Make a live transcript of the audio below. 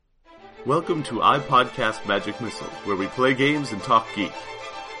Welcome to iPodcast Magic Missile, where we play games and talk geek.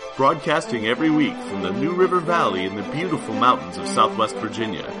 Broadcasting every week from the New River Valley in the beautiful mountains of Southwest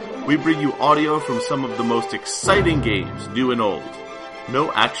Virginia, we bring you audio from some of the most exciting games, new and old.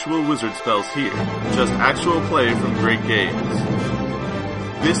 No actual wizard spells here, just actual play from great games.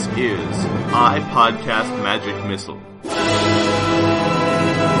 This is iPodcast Magic Missile.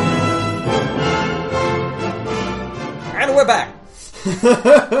 And we're back!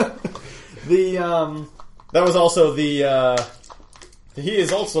 That was also the, he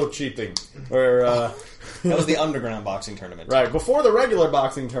is also cheating, where, That was the underground boxing tournament. right, before the regular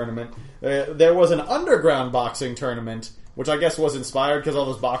boxing tournament, there was an underground boxing tournament, which I guess was inspired because all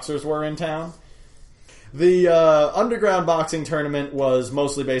those boxers were in town. The underground boxing tournament was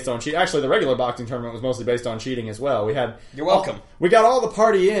mostly based on cheating. Actually, the regular boxing tournament was mostly based on cheating as well. We had You're welcome. We got all the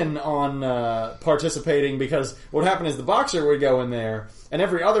party in on participating because what happened is the boxer would go in there, and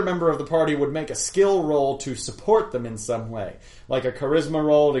every other member of the party would make a skill roll to support them in some way, like a charisma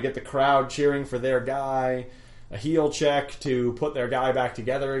roll to get the crowd cheering for their guy, a heel check to put their guy back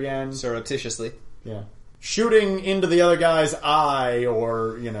together again, Surreptitiously. yeah, shooting into the other guy's eye,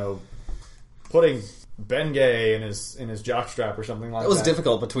 or putting Bengay in his jockstrap or something like that. It was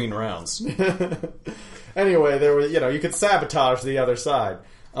difficult between rounds. Anyway, there was, you could sabotage the other side.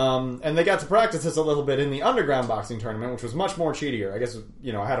 And they got to practice this a little bit in the underground boxing tournament, which was much more cheatier. I guess,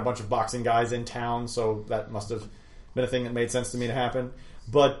 I had a bunch of boxing guys in town, so that must have been a thing that made sense to me to happen.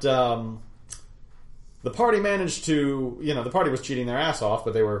 But, the party managed to, the party was cheating their ass off,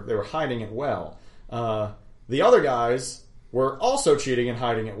 but they were hiding it well. The other guys were also cheating and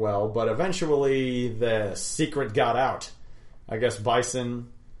hiding it well, but eventually the secret got out. I guess Bison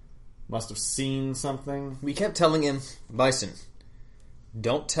must have seen something. We kept telling him, Bison,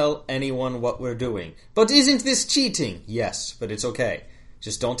 don't tell anyone what we're doing. But isn't this cheating? Yes, but it's okay.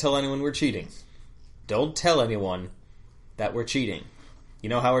 Just don't tell anyone we're cheating. Don't tell anyone that we're cheating. You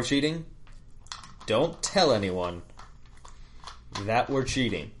know how we're cheating? Don't tell anyone that we're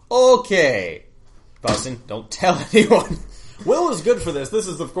cheating. Okay. Bison, don't tell anyone. Will is good for this. This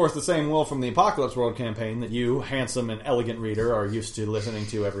is, of course, the same Will from the Apocalypse World campaign that you, handsome and elegant reader, are used to listening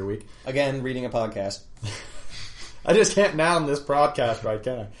to every week. Again, reading a podcast. I just can't noun this broadcast right,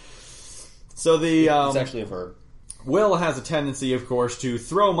 can I? So It's actually a verb. Will has a tendency, of course, to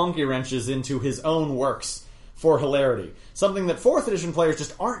throw monkey wrenches into his own works for hilarity. Something that 4th edition players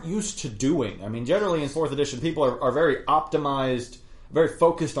just aren't used to doing. I mean, generally in 4th edition, people are very optimized, very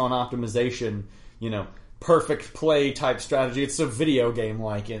focused on optimization, perfect play type strategy. It's so video game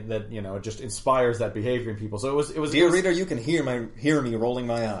like that it just inspires that behavior in people. So it was. Dear reader, you can hear me rolling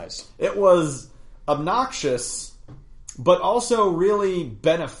my eyes. It was obnoxious, but also really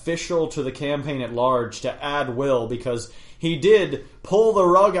beneficial to the campaign at large to add Will, because he did pull the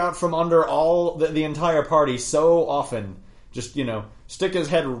rug out from under all the entire party so often. Just stick his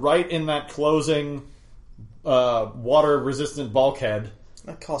head right in that closing water resistant bulkhead.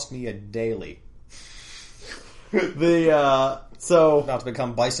 That cost me a daily. About to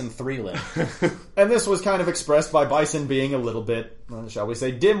become Bison Threeland. And this was kind of expressed by Bison being a little bit, shall we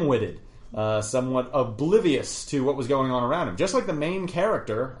say, dim-witted, somewhat oblivious to what was going on around him, just like the main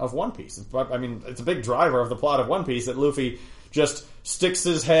character of One Piece. It's a big driver of the plot of One Piece that Luffy just sticks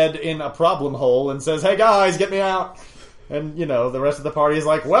his head in a problem hole and says, "Hey guys, get me out!" And the rest of the party is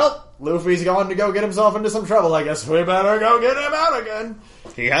like, "Well, Luffy's going to go get himself into some trouble. I guess we better go get him out again."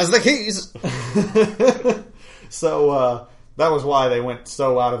 He has the keys. So, that was why they went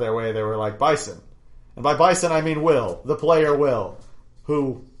so out of their way. They were like, Bison. And by Bison, I mean Will. The player Will.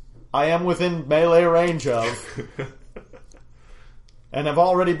 Who I am within melee range of. And have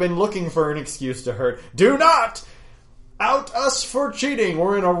already been looking for an excuse to hurt. Do not out us for cheating.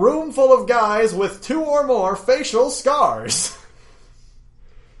 We're in a room full of guys with 2 or more facial scars.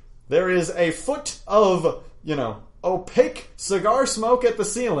 There is a foot of, opaque cigar smoke at the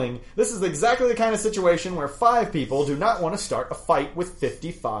ceiling. This is exactly the kind of situation where 5 people do not want to start a fight with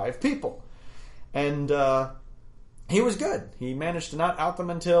 55 people. And he was good. He managed to not out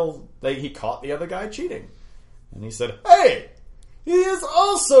them until he caught the other guy cheating. And he said, "Hey, he is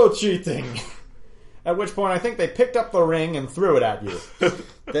also cheating." At which point I think they picked up the ring and threw it at you.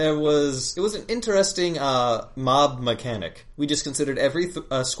 It was an interesting mob mechanic. We just considered every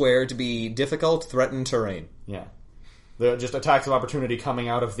square to be difficult, threatened terrain. Yeah. Just attacks of opportunity coming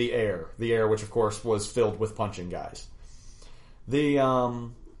out of the air. The air, which of course was filled with punching guys. A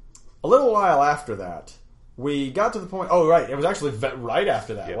little while after that, we got to the point... Oh, right. It was actually right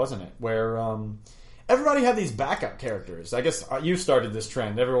after that, wasn't it? Where everybody had these backup characters. I guess you started this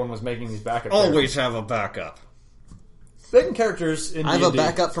trend. Everyone was making these backup characters. Always have a backup. Making characters in I have D&D. a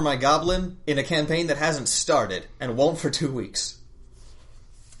backup for my goblin in a campaign that hasn't started and won't for 2 weeks.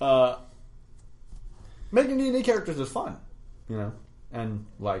 Making D&D characters is fun, and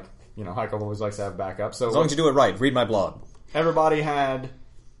Heiko always likes to have backups. So As long as you do it right, read my blog. everybody had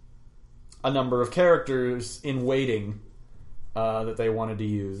a number of characters in waiting that they wanted to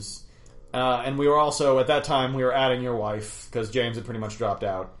use. And we were also, at that time, we were adding your wife, because James had pretty much dropped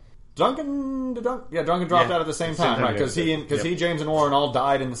out. Duncan dropped out at the same time, right? Because he, James, and Warren all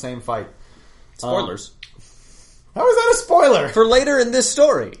died in the same fight. Spoilers. How is that a spoiler? For later in this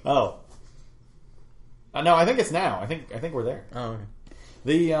story. Oh. No, I think it's now. I think we're there. Oh,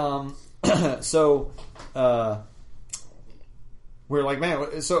 okay. We're like,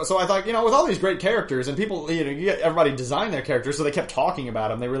 man, so I thought, with all these great characters, and people, you get everybody design their characters, so they kept talking about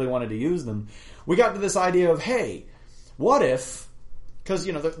them, they really wanted to use them. We got to this idea of, hey, what if, because,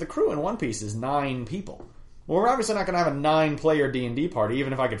 the crew in One Piece is 9 people. Well, we're obviously not going to have a 9-player D&D party,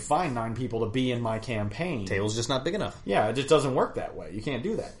 even if I could find 9 people to be in my campaign. Table's just not big enough. Yeah, it just doesn't work that way. You can't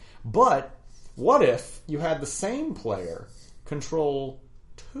do that. But, what if you had the same player control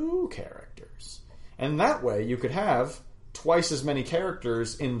 2 characters? And that way, you could have twice as many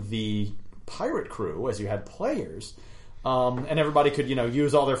characters in the pirate crew as you had players, and everybody could,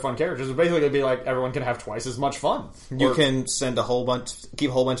 use all their fun characters. It basically be like everyone can have twice as much fun. You can send keep a whole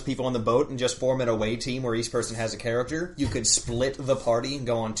bunch of people on the boat and just form an away team where each person has a character. You could split the party and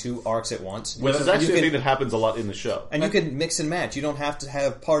go on 2 arcs at once. Which is actually a thing that happens a lot in the show. And you can mix and match. You don't have to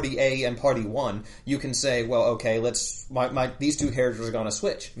have party A and party 1. You can say, well, okay, these 2 characters are going to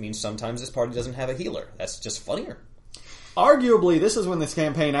switch. It means sometimes this party doesn't have a healer. That's just funnier. Arguably, this is when this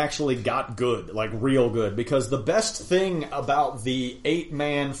campaign actually got good, like real good, because the best thing about the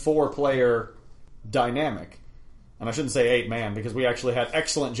 8-man, 4-player dynamic, and I shouldn't say 8-man, because we actually had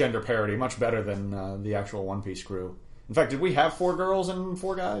excellent gender parity, much better than the actual One Piece crew. In fact, did we have 4 girls and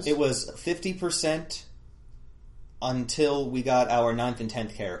 4 guys? It was 50% until we got our 9th and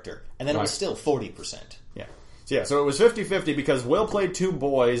 10th character, and then it was still 40%. Yeah. So it was 50-50 because Will played 2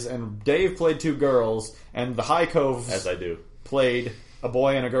 boys and Dave played 2 girls, and the High Coves, as I do, played a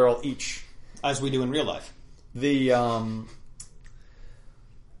boy and a girl each. As we do in real life. We also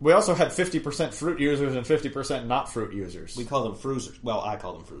had 50% fruit users and 50% not fruit users. We call them fruisers. Well, I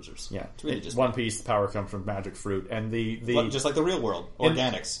call them fruisers. Yeah. It's really just One Piece power comes from magic fruit, and just like the real world,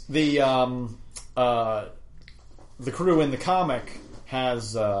 organics. The crew in the comic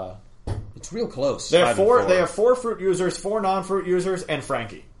has it's real close. They have 4 fruit users, 4 non-fruit users, and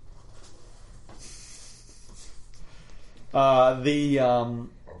Frankie. The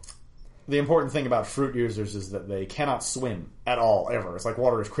important thing about fruit users is that they cannot swim at all, ever. It's like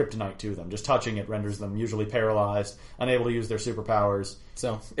water is kryptonite to them. Just touching it renders them usually paralyzed, unable to use their superpowers.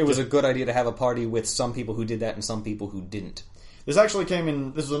 So it was a good idea to have a party with some people who did that and some people who didn't. This actually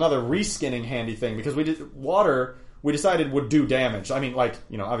this was another reskinning handy thing, because we decided would do damage. I mean,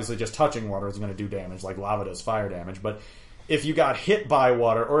 obviously just touching water is going to do damage, like lava does fire damage, but if you got hit by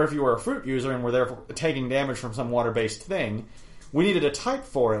water, or if you were a fruit user and were therefore taking damage from some water-based thing, we needed a type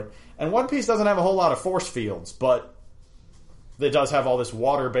for it. And One Piece doesn't have a whole lot of force fields, but it does have all this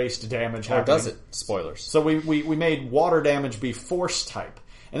water-based damage happening. Or does it? Spoilers. So we made water damage be force type.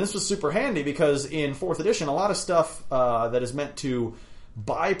 And this was super handy because in 4th edition, a lot of stuff that is meant to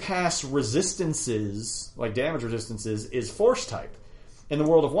bypass resistances, like damage resistances, is force type. In the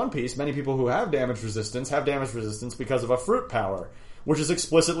world of One Piece, many people who have damage resistance because of a fruit power, which is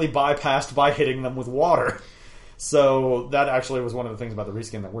explicitly bypassed by hitting them with water. So that actually was one of the things about the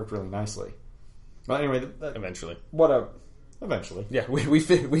reskin that worked really nicely. Well, anyway, eventually. Eventually. Yeah, we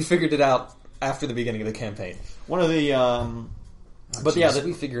figured it out after the beginning of the campaign. One of the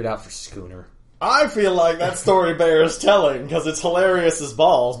we figured it out for Schooner. I feel like that story bears telling because it's hilarious as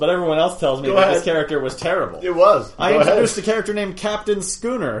balls, but everyone else tells me that this character was terrible. It was. I introduced a character named Captain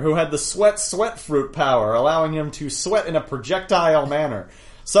Schooner who had the sweat fruit power, allowing him to sweat in a projectile manner,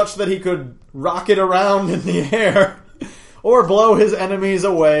 such that he could rocket around in the air or blow his enemies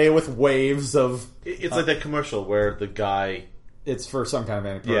away with waves of... It's like that commercial where the guy... It's for some kind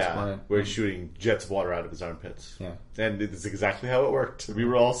of antiperspirant. Where he's shooting jets of water out of his armpits. Yeah. And it's exactly how it worked. We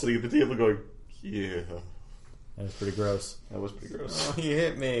were all sitting at the table going... Yeah. That was pretty gross. That was pretty gross. Oh, he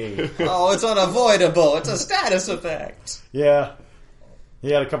hit me. Oh, it's unavoidable. It's a status effect. Yeah. He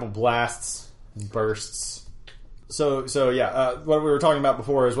had a couple blasts and bursts. So what we were talking about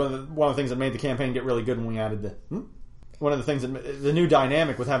before is one of the things that made the campaign get really good when we added the... one of the things that the new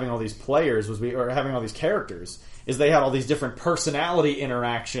dynamic with having all these players or having all these characters is they had all these different personality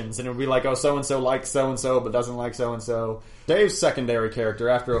interactions, and it would be like, oh, so and so likes so and so but doesn't like so and so. Dave's secondary character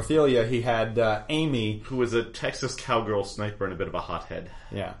after Ophelia, he had Amy, who was a Texas cowgirl sniper and a bit of a hothead.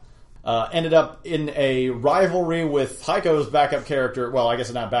 Yeah. Ended up in a rivalry with Heiko's backup character. Well, I guess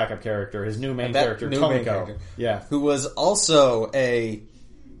it's not backup character. His new main character, Tomiko. Yeah. Who was also a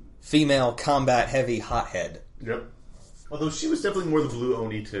female combat-heavy hothead. Yep. Although she was definitely more the blue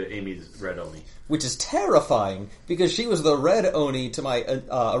Oni to Amy's red Oni. Which is terrifying, because she was the red Oni to my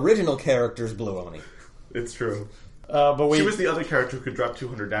original character's blue Oni. It's true. But she was the other character who could drop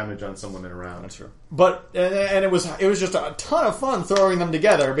 200 damage on someone in a round. That's true. But and it was just a ton of fun throwing them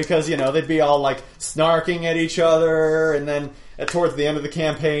together because they'd be all like snarking at each other, and then towards the end of the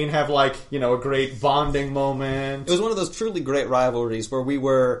campaign have like a great bonding moment. It was one of those truly great rivalries where we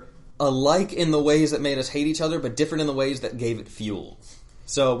were alike in the ways that made us hate each other, but different in the ways that gave it fuel.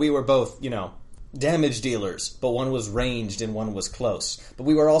 So we were both damage dealers, but one was ranged and one was close. But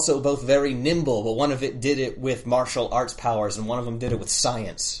we were also both very nimble, but one of it did it with martial arts powers, and one of them did it with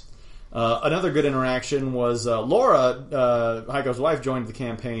science. Another good interaction was Laura, Heiko's wife, joined the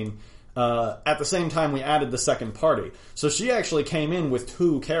campaign at the same time we added the second party. So she actually came in with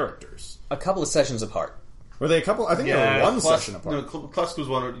 2 characters. A couple of sessions apart. Were they a couple? I think they were one session apart. No, Klusk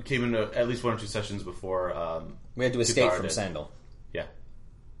was came in at least 1 or 2 sessions before. We had to escape from Sandal. Yeah.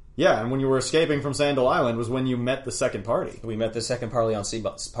 Yeah, and when you were escaping from Sandal Island was when you met the second party. We met the second party on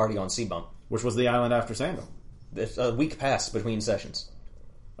Seabump. Which was the island after Sandal. A week passed between sessions.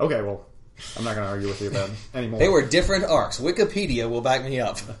 Okay, well, I'm not going to argue with you about it anymore. They were different arcs. Wikipedia will back me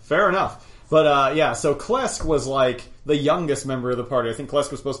up. Fair enough. But, so Klesk was like the youngest member of the party. I think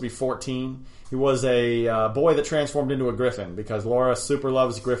Klesk was supposed to be 14. He was a boy that transformed into a griffin because Laura super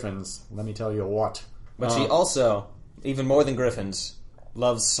loves griffins. Let me tell you what. But she also, even more than griffins,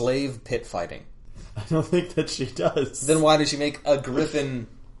 loves slave pit fighting. I don't think that she does. Then why did she make a griffin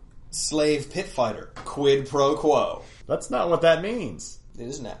slave pit fighter? Quid pro quo. That's not what that means. It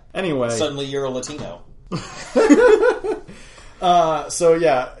is not. Anyway. Suddenly you're a Latino.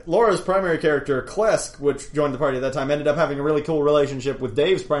 Laura's primary character, Klesk, which joined the party at that time, ended up having a really cool relationship with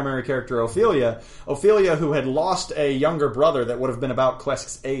Dave's primary character, Ophelia. Ophelia, who had lost a younger brother that would have been about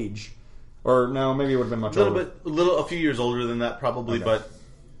Klesk's age. Or, no, maybe it would have been much older. A few years older than that, probably, okay. But...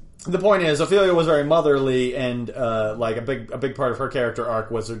 The point is, Ophelia was very motherly, and, a big part of her character arc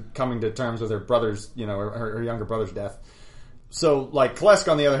was coming to terms with her brother's, her younger brother's death. So, Klesk,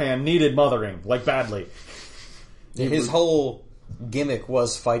 on the other hand, needed mothering, badly. His whole gimmick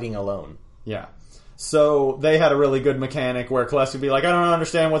was fighting alone. Yeah. So they had a really good mechanic where Klesk would be like, I don't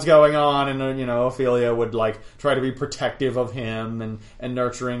understand what's going on, and Ophelia would try to be protective of him and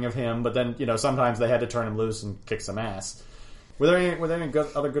nurturing of him, but then sometimes they had to turn him loose and kick some ass. Were there any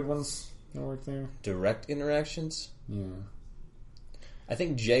other good ones that worked there? Direct interactions? Yeah. I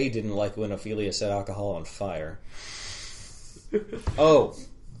think Jay didn't like when Ophelia set alcohol on fire. Oh.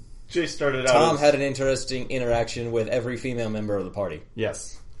 Jay started out. Tom had an interesting interaction with every female member of the party.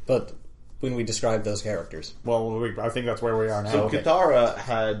 Yes. But when we described those characters. Well, I think that's where we are now. So Katara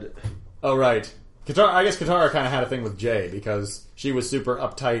had... Oh, right. I guess Katara kind of had a thing with Jay because she was super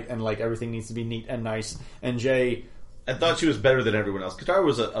uptight and everything needs to be neat and nice. And Jay... I thought she was better than everyone else. Katara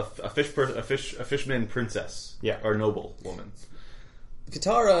was a fishman princess. Yeah. Or noble woman.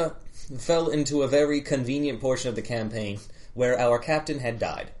 Katara fell into a very convenient portion of the campaign where our captain had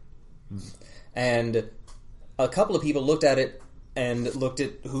died. And a couple of people looked at it and looked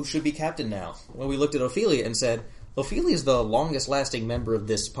at who should be captain now. Well, we looked at Ophelia and said, Ophelia is the longest lasting member of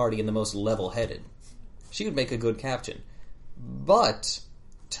this party and the most level-headed. She would make a good captain. But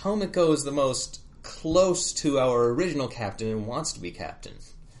Tomiko is the most close to our original captain and wants to be captain.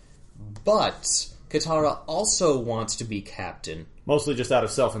 But Katara also wants to be captain. Mostly just out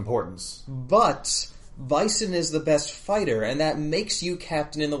of self-importance. But Bison is the best fighter, and that makes you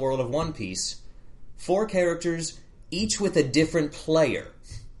captain in the world of One Piece. 4 characters, each with a different player.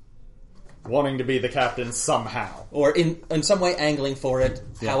 Wanting to be the captain somehow. Or in some way angling for it,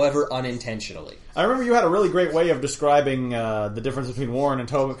 however unintentionally. I remember you had a really great way of describing the difference between Warren and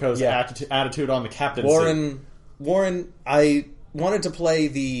Tomiko's attitude on the captaincy. Warren, I wanted to play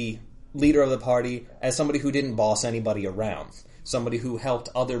the leader of the party as somebody who didn't boss anybody around. Somebody who helped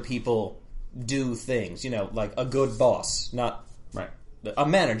other people do things, like a good boss, not a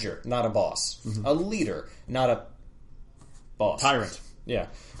manager, not a boss, a leader, not a boss, tyrant. Yeah.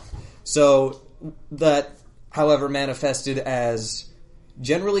 So that, however, manifested as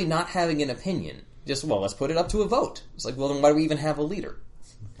generally not having an opinion. Just let's put it up to a vote. It's then why do we even have a leader?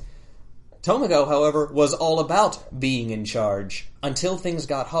 Tomoko, however, was all about being in charge until things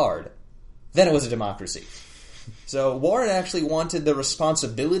got hard. Then it was a democracy. So Warren actually wanted the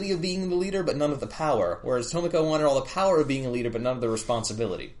responsibility of being the leader, but none of the power, whereas Tomoko wanted all the power of being a leader, but none of the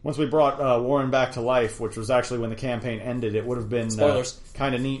responsibility. Once we brought Warren back to life, which was actually when the campaign ended, it would have been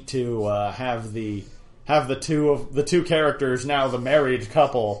kind of neat to have the two characters, now the married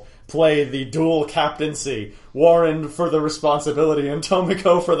couple, play the dual captaincy. Warren for the responsibility and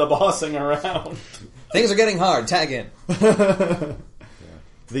Tomoko for the bossing around. Things are getting hard. Tag in.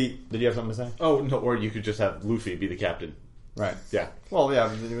 Did you have something to say? Oh, no, or you could just have Luffy be the captain. Right. Yeah. Well,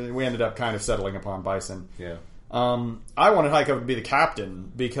 yeah, we ended up kind of settling upon Bison. Yeah. I wanted Heiko to be the captain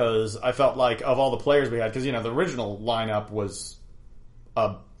because I felt like of all the players we had, because, the original lineup was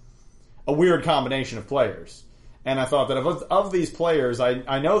a weird combination of players. And I thought that of these players,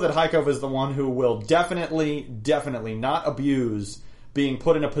 I know that Heiko is the one who will definitely not abuse being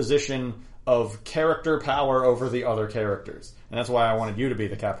put in a position of character power over the other characters. And that's why I wanted you to be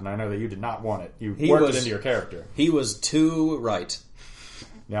the captain. I know that you did not want it. You worked it into your character. He was too right.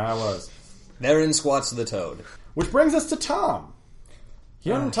 Yeah, I was. Therein squats the toad. Which brings us to Tom.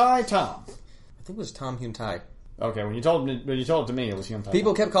 Hyun-Tai Tom. I think it was Tom Hyun-Tai. Okay, when you told it to me, it was Hyun-Tai.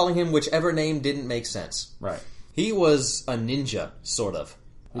 People kept calling him whichever name didn't make sense. Right. He was a ninja, sort of.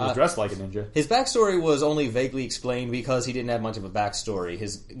 He was dressed like a ninja. His backstory was only vaguely explained because he didn't have much of a backstory.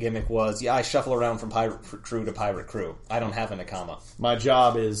 His gimmick was, I shuffle around from pirate crew to pirate crew. I don't have a Nakama. My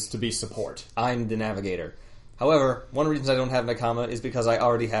job is to be support. I'm the navigator. However, one of the reasons I don't have Nakama is because I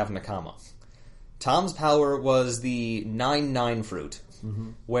already have Nakama. Tom's power was the 9-9 fruit,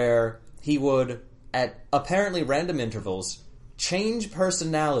 where he would, at apparently random intervals, change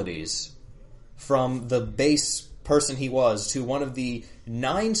personalities from the base person he was to one of the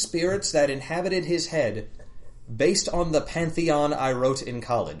 9 spirits that inhabited his head based on the pantheon I wrote in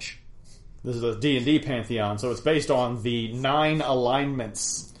college. This is a D&D pantheon, so it's based on the 9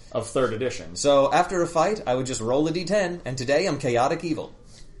 alignments of 3rd edition. So after a fight, I would just roll a d10, and today I'm chaotic evil.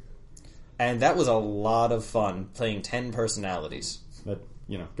 And that was a lot of fun, playing 10 personalities. That,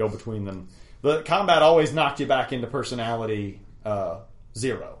 go between them. The combat always knocked you back into personality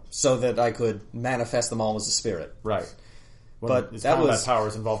 0. So that I could manifest them all as a spirit. Right. But his that combat was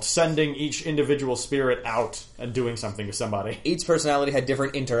powers involved sending each individual spirit out and doing something to somebody. Each personality had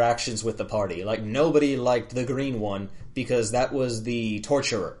different interactions with the party. Like, nobody liked the green one because that was the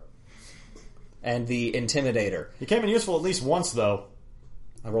torturer and the intimidator. He came in useful at least once, though.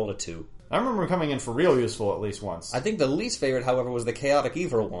 I rolled a 2. I remember him coming in for real useful at least once. I think the least favorite, however, was the chaotic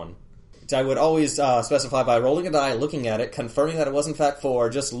evil one. I would always specify by rolling a die, looking at it, confirming that it was in fact 4,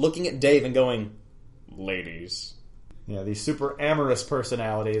 just looking at Dave and going, ladies. Yeah, the super amorous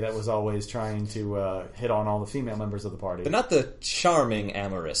personality that was always trying to hit on all the female members of the party. But not the charming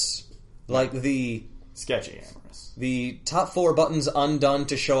amorous. Like the... sketchy amorous. The top 4 buttons undone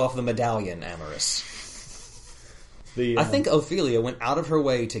to show off the medallion amorous. I think Ophelia went out of her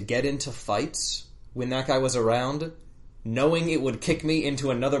way to get into fights when that guy was around, knowing it would kick me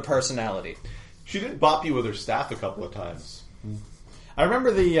into another personality. She did bop you with her staff a couple of times. I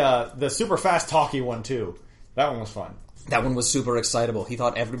remember the super fast talkie one too. That one was fun. That one was super excitable. He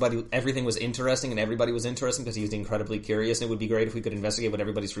thought everything was interesting, and everybody was interesting because he was incredibly curious, and it would be great if we could investigate what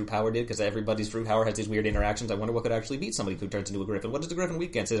everybody's fruit power did, because everybody's fruit power has these weird interactions. I wonder what could actually beat somebody who turns into a griffin. What does a griffin weak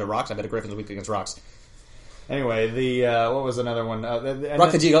against? Is it rocks? I bet a griffin's weak against rocks. Anyway, what was another one?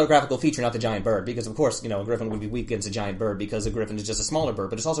 Rock the geographical feature, not the giant bird, because of course, a griffin would be weak against a giant bird because a griffin is just a smaller bird,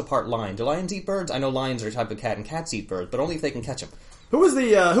 but it's also part lion. Do lions eat birds? I know lions are a type of cat, and cats eat birds, but only if they can catch them. Who was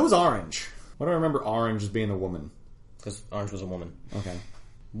Orange? Why do I remember Orange as being a woman? Because Orange was a woman. Okay.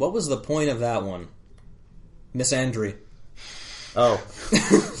 What was the point of that one? Miss Andre. Oh.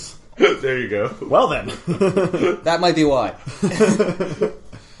 There you go. Well then. That might be why.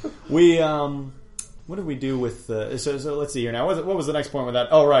 What did we do with... So let's see here now. What was the next point with that?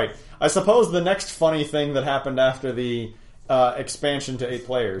 Oh, right. I suppose the next funny thing that happened after the expansion to 8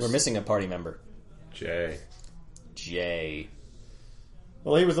 players... We're missing a party member. Jay.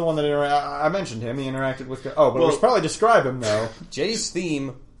 Well, he was the one that I mentioned him. He interacted with... Oh, but we should probably describe him, though. Jay's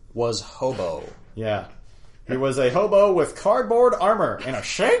theme was hobo. Yeah. He was a hobo with cardboard armor and a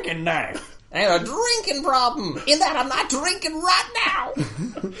shanking knife. And a drinking problem, in that I'm not drinking right now.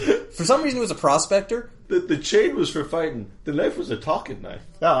 For some reason, it was a prospector. The chain was for fighting. The knife was a talking knife.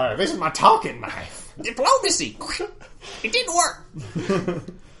 Oh, this is my talking knife. Diplomacy. It didn't work.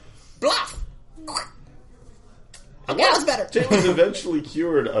 Bluff. Yeah, it's better. Jay was eventually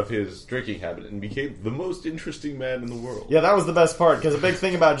cured of his drinking habit and became the most interesting man in the world. Yeah, that was the best part, because the big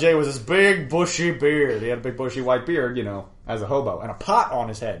thing about Jay was his big, bushy beard. He had a big, bushy, white beard, as a hobo, and a pot on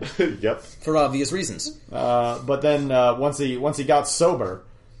his head. Yep. For obvious reasons. But then, once he got sober,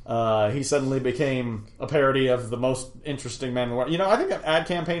 he suddenly became a parody of the most interesting man in the world. I think that ad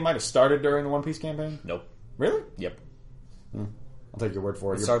campaign might have started during the One Piece campaign. Nope. Really? Yep. I'll take your word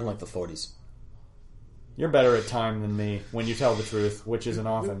for it. It started in like the 40s. You're better at time than me when you tell the truth, which isn't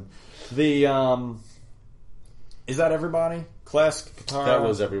often. Is that everybody? Classic Katara. That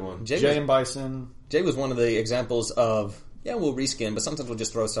was everyone. Jay and Bison. Jay was one of the examples of, we'll reskin, but sometimes we'll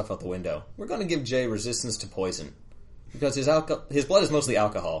just throw stuff out the window. We're going to give Jay resistance to poison. Because his blood is mostly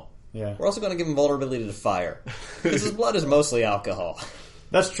alcohol. Yeah. We're also going to give him vulnerability to fire. Because his blood is mostly alcohol.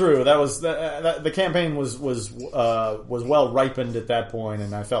 That's true. That was the campaign was well ripened at that point,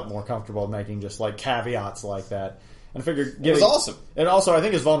 and I felt more comfortable making just like caveats like that. And I figured it was awesome. And also, I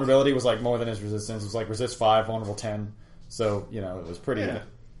think his vulnerability was like more than his resistance. It was like resist 5, vulnerable 10. So it was pretty. Yeah.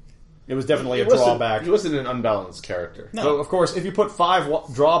 It was definitely a drawback. He wasn't an unbalanced character. No. So, of course, if you put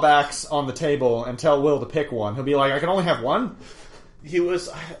 5 drawbacks on the table and tell Will to pick one, he'll be like, "I can only have one." Jay was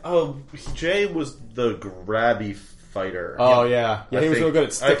the grabby fighter. Oh yeah, he was real good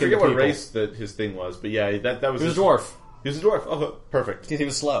at sticking. I forget to what race that his thing was, but yeah, that was. He was a dwarf. He was a dwarf. Oh, perfect. Because he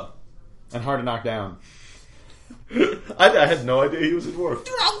was slow and hard to knock down. I had no idea he was a dwarf.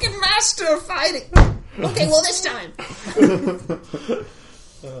 Drunken master fighting. Okay, well this time.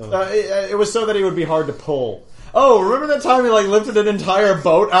 It was so that he would be hard to pull. Oh, remember that time he lifted an entire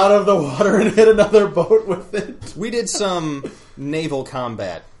boat out of the water and hit another boat with it? We did some naval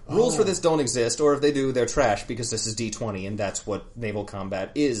combat. Rules for this don't exist, or if they do, they're trash, because this is D20, and that's what naval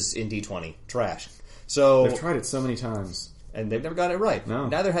combat is in D20. Trash. So they've tried it so many times. And they've never got it right. No.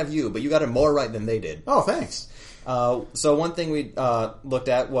 Neither have you, but you got it more right than they did. Oh, thanks. So one thing we looked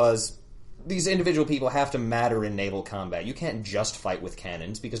at was these individual people have to matter in naval combat. You can't just fight with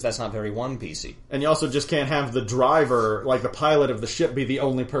cannons, because that's not very One Piecey. And you also just can't have the driver, like the pilot of the ship, be the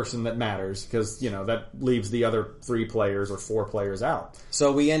only person that matters, because, that leaves the other 3 players or 4 players out.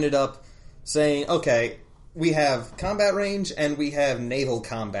 So we ended up saying, okay, we have combat range and we have naval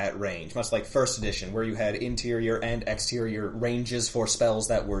combat range, much like first edition, where you had interior and exterior ranges for spells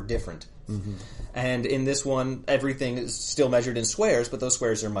that were different. Mm-hmm. And in this one, everything is still measured in squares, but those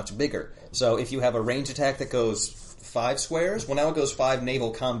squares are much bigger. So if you have a range attack that goes 5 squares, well, now it goes 5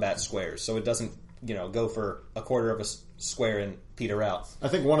 naval combat squares, so it doesn't, go for a quarter of a square and peter out. I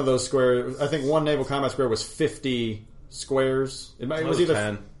think one of those squares, one naval combat square was 50 squares. It was either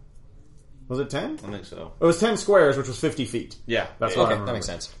 10. Was it 10? I think so. It was 10 squares, which was 50 feet. Yeah. That's what I okay, remember. That makes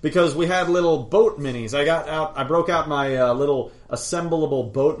sense. Because we had little boat minis. I broke out my little assemblable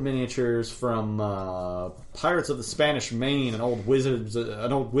boat miniatures from Pirates of the Spanish Main, an old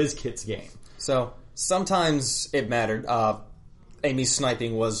WizKids game. So, sometimes it mattered. Amy's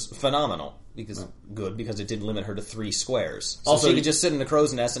sniping was phenomenal. Because it didn't limit her to 3 squares. So also, she could just sit in the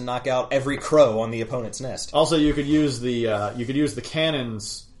crow's nest and knock out every crow on the opponent's nest. Also, you could use the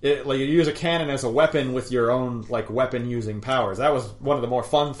cannons. You use a cannon as a weapon with your own weapon using powers. That was one of the more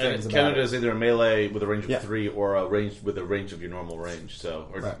fun things. And cannon is either a melee with a range of 3 or a range with a range of your normal range. So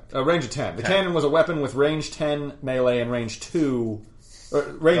a range of 10. The cannon was a weapon with range 10 melee and range 2.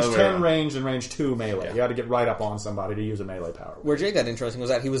 Range 10 range and range 2 melee. Yeah. You had to get right up on somebody to use a melee power. Where Jay got interesting was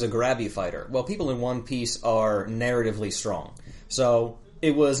that he was a grabby fighter. Well, people in One Piece are narratively strong. So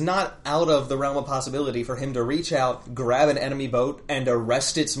it was not out of the realm of possibility for him to reach out, grab an enemy boat, and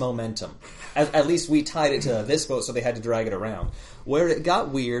arrest its momentum. At least we tied it to this boat, so they had to drag it around. Where it got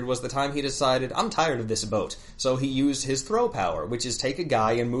weird was the time he decided, I'm tired of this boat. So he used his throw power, which is take a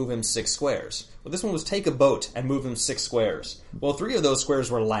guy and move him 6 squares. Well, this one was take a boat and move him 6 squares. Well, 3 of those squares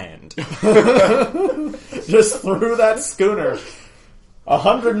were land. Just threw that schooner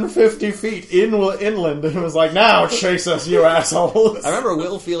 150 feet inland, and it was like, now chase us, you assholes. I remember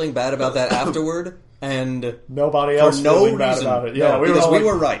Will feeling bad about that afterward, and nobody else feeling bad about it. Yeah, we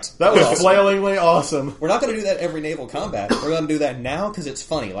were right. That was awesome. Flailingly awesome. We're not going to do that every naval combat. We're going to do that now because it's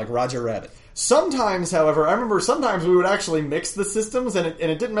funny, like Roger Rabbit. Sometimes, however, I remember sometimes we would actually mix the systems, and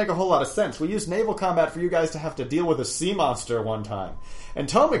it didn't make a whole lot of sense. We used naval combat for you guys to have to deal with a sea monster one time, and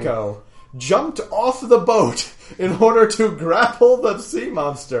Tomiko jumped off the boat in order to grapple the sea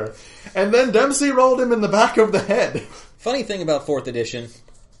monster, and then Dempsey rolled him in the back of the head. Funny thing about 4th edition,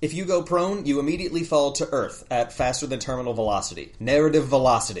 if you go prone, you immediately fall to Earth at faster than terminal velocity. Narrative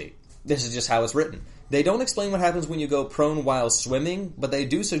velocity. This is just how it's written. They don't explain what happens when you go prone while swimming, but they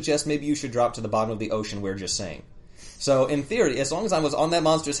do suggest maybe you should drop to the bottom of the ocean, we're just saying. So, in theory, as long as I was on that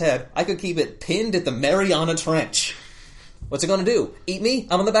monster's head, I could keep it pinned at the Mariana Trench. What's it going to do? Eat me?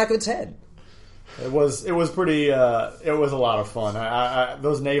 I'm on the back of its head. It was pretty. It was a lot of fun.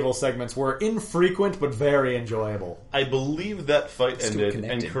 Those naval segments were infrequent but very enjoyable. I believe that fight ended,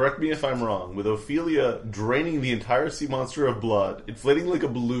 and correct me if I'm wrong, with Ophelia draining the entire sea monster of blood, inflating like a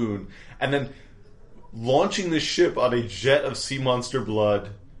balloon, and then launching the ship on a jet of sea monster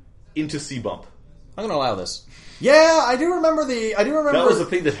blood into Sea Bump. I'm going to allow this. Yeah, I do remember. That was the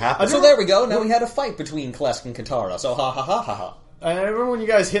thing that happened. So there we go. Now we had a fight between Klesk and Katara. So ha ha ha ha ha. I remember when you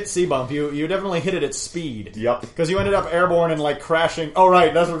guys hit Sea Bump, you definitely hit it at speed. Yep. Because you ended up airborne and like crashing. Oh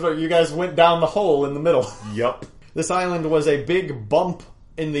right, that's what you guys went down the hole in the middle. Yep. This island was a big bump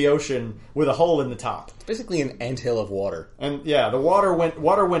in the ocean with a hole in the top. Basically an anthill of water. And yeah, the water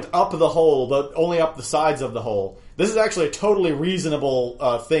went up the hole, but only up the sides of the hole. This is actually a totally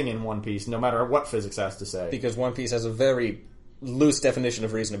reasonable thing in One Piece, no matter what physics has to say. Because One Piece has a very loose definition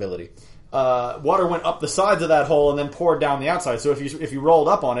of reasonability. Water went up the sides of that hole and then poured down the outside. So if you rolled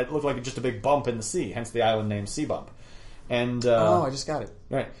up on it, it looked like just a big bump in the sea. Hence the island name Sea Bump. And I just got it.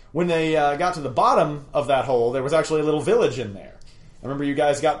 Right. When they got to the bottom of that hole, there was actually a little village in there. I remember you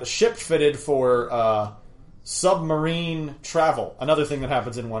guys got the ship fitted for submarine travel. Another thing that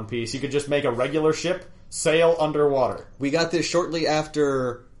happens in One Piece. You could just make a regular ship sail underwater. We got this shortly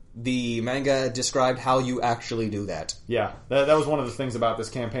after the manga described how you actually do that. Yeah, that was one of the things about this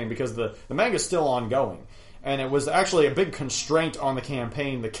campaign, because the manga's still ongoing. And it was actually a big constraint on the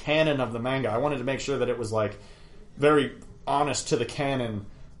campaign, the canon of the manga. I wanted to make sure that it was like very honest to the canon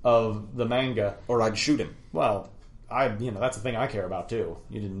of the manga. Or I'd shoot him. Well, that's the thing I care about too.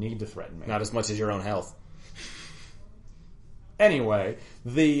 You didn't need to threaten me. Not as much as your own health. Anyway,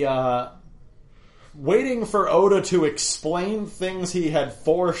 the waiting for Oda to explain things he had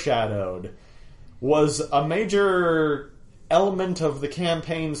foreshadowed was a major element of the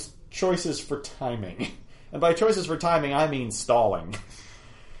campaign's choices for timing. And by choices for timing, I mean stalling.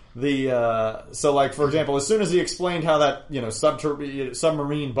 So like, for example, as soon as he explained how that,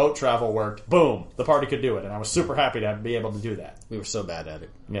 submarine boat travel worked, boom, the party could do it. And I was super happy to be able to do that. We were so bad at it.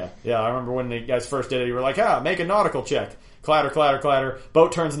 Yeah, I remember when the guys first did it, you were like, make a nautical check. Clatter, clatter, clatter.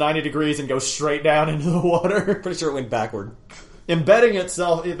 Boat turns 90 degrees and goes straight down into the water. Pretty sure it went backward. Embedding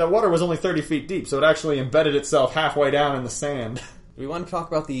itself, the water was only 30 feet deep, so it actually embedded itself halfway down in the sand. Do we want to talk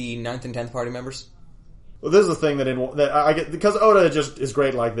about the 9th and 10th party members? Well, this is the thing that I get, because Oda just is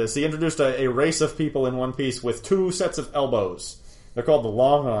great like this. He introduced a race of people in One Piece with 2 sets of elbows. They're called the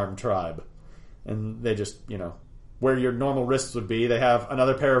Long Arm Tribe. And they just, where your normal wrists would be, they have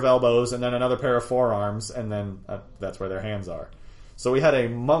another pair of elbows and then another pair of forearms, and then that's where their hands are. So we had a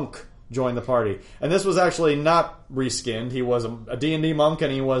monk join the party. And this was actually not reskinned. He was a D&D monk,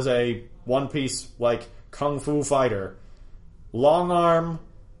 and he was a One Piece, kung fu fighter. Long arm,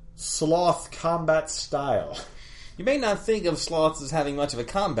 sloth combat style. You may not think of sloths as having much of a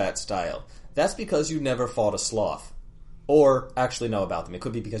combat style. That's because you never fought a sloth. Or actually know about them. It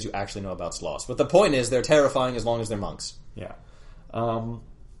could be because you actually know about sloths. But the point is, they're terrifying as long as they're monks. Yeah.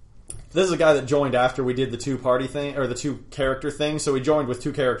 This is a guy that joined after we did the 2-party thing, or the 2-character thing, so we joined with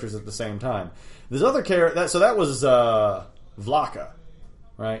 2 characters at the same time. This other character, so that was Vlaka,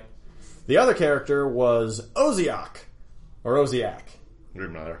 right? The other character was Oziak, or Oziak.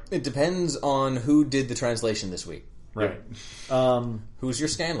 Doesn't matter. It depends on who did the translation this week. Right. Who's your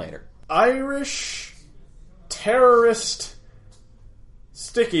scanlator? Irish terrorist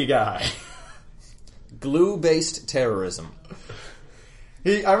sticky guy. Glue-based terrorism.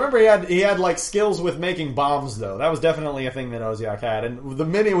 I remember he had skills with making bombs, though. That was definitely a thing that Oziak had. And the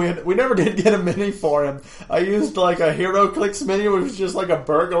mini, we never did get a mini for him. I used a HeroClix mini, which was just a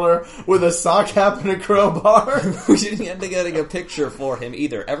burglar with a sock cap and a crowbar. We didn't end up getting a picture for him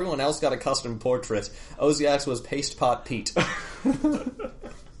either. Everyone else got a custom portrait. Oziak's was Paste Pot Pete. I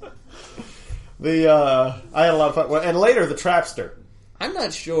had a lot of fun. And later, the Trapster. I'm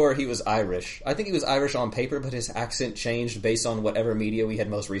not sure he was Irish. I think he was Irish on paper, but his accent changed based on whatever media we had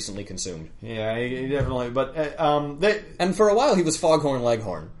most recently consumed. Yeah, he definitely. But and for a while, he was Foghorn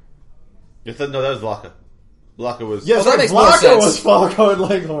Leghorn. No, that was Vlaka. Vlaka was. Yes, that makes more Vlaka sense. was Foghorn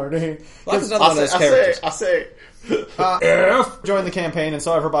Leghorn. Vlaka's another one of those characters. I say. Joined the campaign and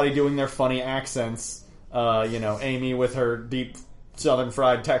saw everybody doing their funny accents. Amy with her deep Southern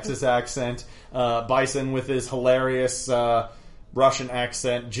fried Texas accent. Bison with his hilarious Russian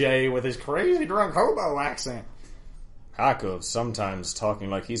accent. Jay with his crazy drunk hobo accent. Hakov sometimes talking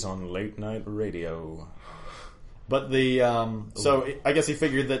like he's on late night radio. But so I guess he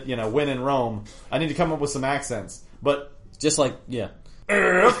figured that, when in Rome, I need to come up with some accents. But just wasn't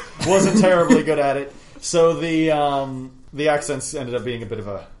terribly good at it. So the accents ended up being a bit of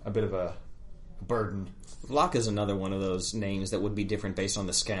a burden. Vlok is another one of those names that would be different based on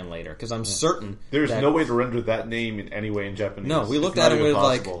the scan later, because I'm certain There's that, no way to render that name in any way in Japanese. No, we looked It's at not it even with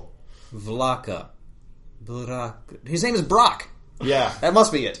possible. Vlaka. His name is Brock. Yeah, That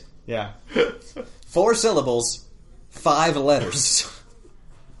must be it. yeah. 4 syllables, 5 letters.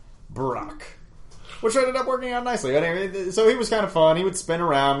 Brock. Which ended up working out nicely. Anyway, so he was kind of fun. He would spin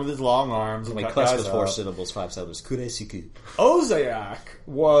around with his long arms. And Wait, cut Quest guys was 4 up. syllables, 5 syllables. Kuresiku. Ozayak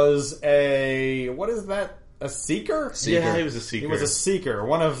was a... What is that? A seeker? Yeah, he was a seeker. He was a seeker.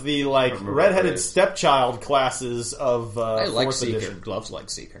 One of the, like, remember redheaded what it is. stepchild classes of I like 4th Seeker. edition. Gloves like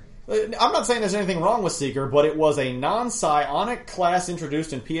Seeker. I'm not saying there's anything wrong with Seeker, but it was a non-psionic class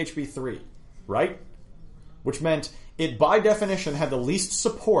introduced in PHP 3, right? Which meant it, by definition, had the least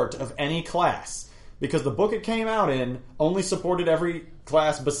support of any class. Because the book it came out in only supported every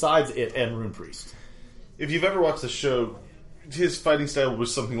class besides it and Rune Priest. If you've ever watched the show, his fighting style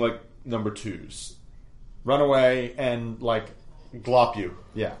was something like number 2's. Run away and, like... Glop you.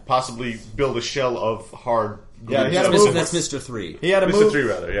 Yeah. Possibly build a shell of hard glue. Yeah, he had a That's move... Mr. 3. He had a Mr. move... 3,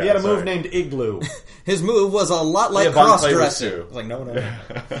 rather, yeah, he had a move sorry. named Igloo. His move was a lot like Yeah, Von Clay was cross-dressing. too. I was like,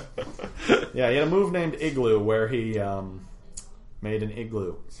 no. Yeah, he had a move named Igloo where he made an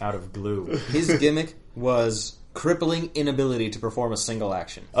igloo out of glue. His gimmick was crippling inability to perform a single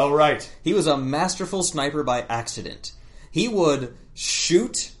action. Oh, right. He was a masterful sniper by accident. He would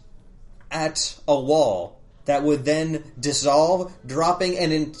shoot at a wall that would then dissolve, dropping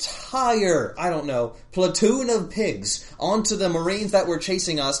an entire, platoon of pigs onto the Marines that were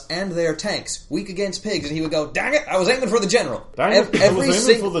chasing us and their tanks, weak against pigs, and he would go, dang it, I was aiming for the general. Dang it, I was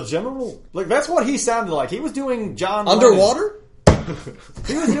aiming for the general. Like, that's what he sounded like. He was doing John Underwater? Lennon.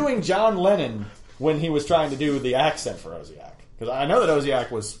 He was doing John Lennon when he was trying to do the accent for Oziak. Because I know that Oziak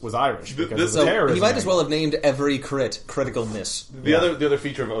was Irish because of the So terrorism. he might as well have named every critical miss. The other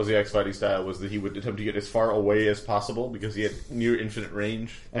feature of Oziak's fighting style was that he would attempt to get as far away as possible because he had near infinite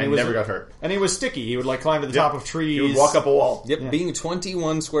range and he was- never got hurt. And he was sticky. He would like climb to the top of trees. He would walk up a wall. Yep, being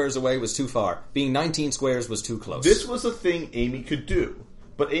 21 squares away was too far. Being 19 squares was too close. This was a thing Amy could do,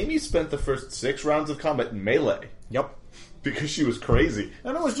 but Amy spent the first 6 rounds of combat in melee Yep. because she was crazy.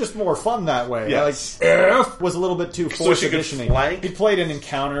 And it was just more fun that way. Yes. Like, F was a little bit too So force she could editioning. flank? He played in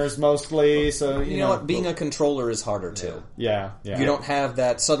encounters mostly, so You know what? Being a controller is harder too. yeah. You don't have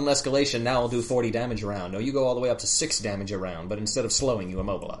that sudden escalation, now I'll do 40 damage a round. No, you go all the way up to 6 damage a round, but instead of slowing, you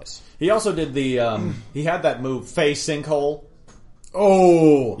immobilize. He also did the he had that move, face sinkhole.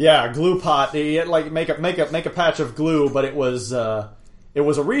 Oh! Yeah, glue pot. He had like make a patch of glue, but it was a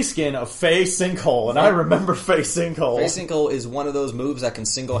reskin of Fey Sinkhole, and I remember Fey Sinkhole. Face Sinkhole is one of those moves that can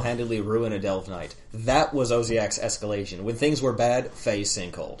single-handedly ruin a Delve Knight. That was Oziak's escalation. When things were bad, Face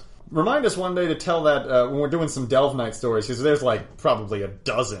Sinkhole. Remind us one day to tell that when we're doing some Delve Knight stories, because there's like probably a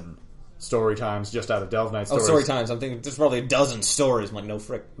dozen story times just out of Delve Knight stories. Story times. I'm thinking there's probably a dozen stories. I'm like, no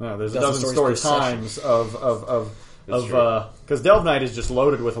frick. No, there's a dozen story per session. times of because Delve Knight is just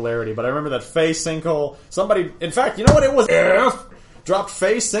loaded with hilarity. But I remember that Fey Sinkhole. Somebody, in fact, you know what it was? Dropped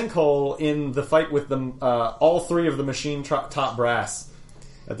Fey Sinkhole in the fight with them, all 3 of the machine top brass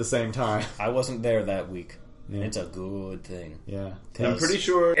at the same time. I wasn't there that week. And it's a good thing. Yeah. I'm pretty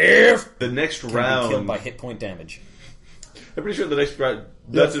sure if the next Be round... killed by hit point damage. I'm pretty sure the next round...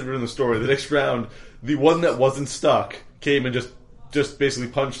 That's it in the story. The next round, the one that wasn't stuck came and just basically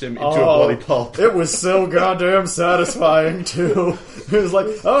punched him into a bloody pulp. It was so goddamn satisfying, too. It was like,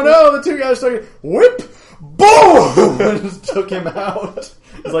 oh no, the 2 guys started, whip! Boom! And just took him out.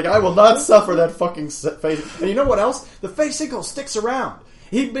 He's like, I will not suffer that fucking face. And you know what else? The face sinkhole sticks around.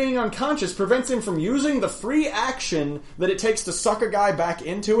 He being unconscious prevents him from using the free action that it takes to suck a guy back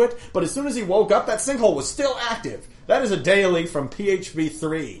into it, but as soon as he woke up, that sinkhole was still active. That is a daily from PHP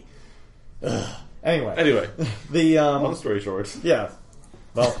 3. Ugh. Anyway. The, Long story short. yeah.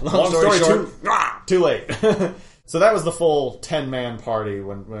 Well, Long story short. too late. So that was the full 10-man party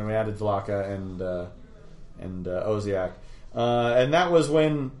when we added Vlaka and Oziak. And that was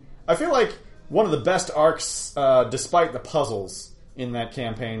when, I feel like one of the best arcs, despite the puzzles in that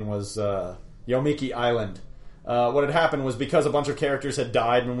campaign, was Yomiki Island. What had happened was because a bunch of characters had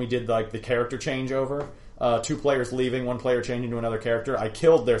died when we did like the character changeover, 2 players leaving, 1 player changing to another character, I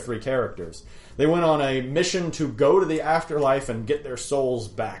killed their 3 characters. They went on a mission to go to the afterlife and get their souls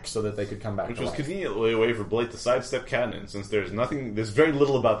back so that they could come back Which to was life. conveniently a way for Blake to sidestep canon, since there's very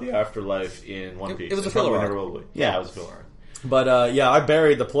little about the afterlife in One Piece. It was a And probably filler never arc. will be. Yeah. It was a filler arc. But I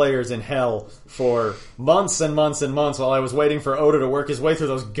buried the players in hell for months and months and months while I was waiting for Oda to work his way through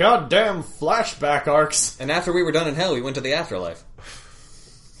those goddamn flashback arcs. And after we were done in hell, we went to the afterlife.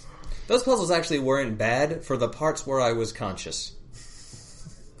 Those puzzles actually weren't bad for the parts where I was conscious.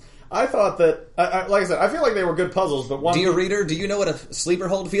 I thought that, like I said, I feel like they were good puzzles, but one... Dear reader, do you know what a sleeper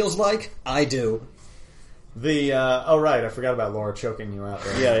hold feels like? I do. Oh right, I forgot about Laura choking you out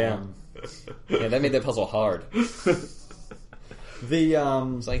there. Yeah. Yeah, that made that puzzle hard. It's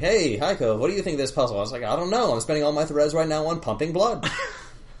like, hey, Heiko, what do you think of this puzzle? I was like, I don't know. I'm spending all my threads right now on pumping blood.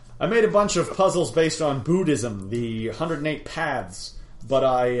 I made a bunch of puzzles based on Buddhism, the 108 paths, but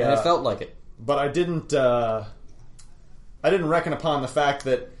and it felt like it. But I didn't reckon upon the fact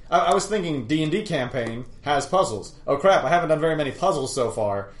that I was thinking D&D campaign has puzzles. Oh crap, I haven't done very many puzzles so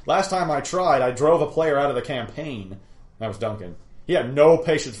far. Last time I tried, I drove a player out of the campaign. That was Duncan. He had no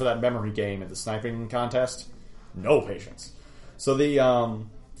patience for that memory game at the sniping contest. No patience. So But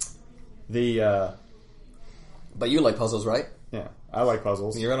you like puzzles, right? Yeah, I like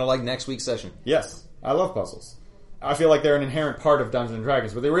puzzles. You're gonna like next week's session. Yes, I love puzzles. I feel like they're an inherent part of Dungeons &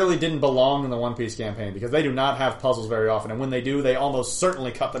 Dragons, but they really didn't belong in the One Piece campaign because they do not have puzzles very often, and when they do, they almost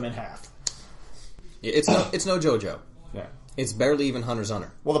certainly cut them in half. It's no JoJo. Yeah, it's barely even Hunter's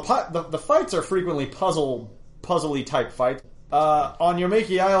Hunter. Well, the fights are frequently puzzly type fights. On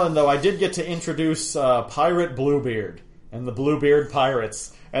Yomeki Island, though, I did get to introduce Pirate Bluebeard and the Bluebeard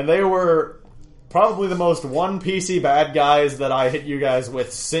Pirates, and they were probably the most One Piecey bad guys that I hit you guys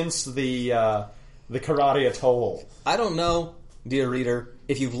with since the Karate Atoll. I don't know, dear reader,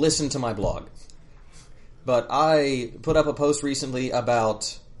 if you've listened to my blog, but I put up a post recently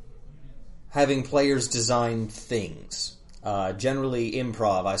about having players design things. Generally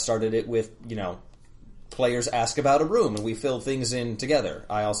improv. I started it with, players ask about a room and we fill things in together.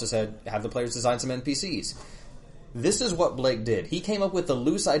 I also said, have the players design some NPCs. This is what Blake did. He came up with the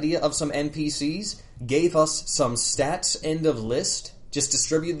loose idea of some NPCs, gave us some stats end of list, just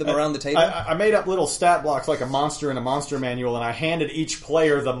distributed them around the table. I made up little stat blocks like a monster in a monster manual, and I handed each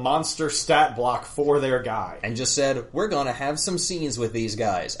player the monster stat block for their guy. And just said, we're going to have some scenes with these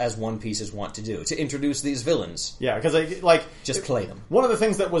guys, as One Pieces want to do, to introduce these villains. Yeah, because just play them. One of the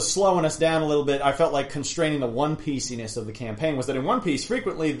things that was slowing us down a little bit, I felt like constraining the One Piece-iness of the campaign, was that in One Piece,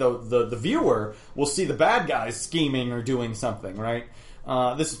 frequently the viewer will see the bad guys scheming or doing something, right?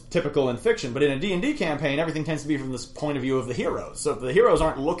 This is typical in fiction, but in a D&D campaign, everything tends to be from this point of view of the heroes. So if the heroes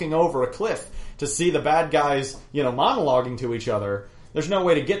aren't looking over a cliff to see the bad guys, monologuing to each other, there's no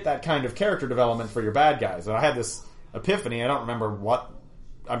way to get that kind of character development for your bad guys. And I had this epiphany, I don't remember what,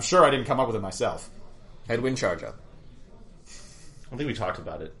 I'm sure I didn't come up with it myself. Headwind charge up. I think we talked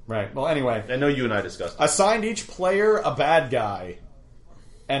about it. Right, well anyway. I know you and I discussed it. Assigned each player a bad guy.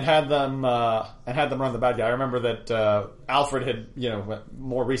 And had them run the bad guy. I remember that Alfred had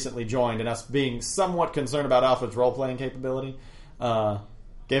more recently joined, and us being somewhat concerned about Alfred's role playing capability,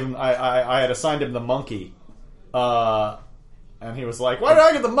 gave him. I had assigned him the monkey, and he was like, "Why did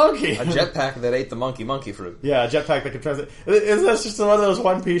I get the monkey?" A jetpack that ate the monkey fruit. Yeah, a jetpack that could translate. That's just one of those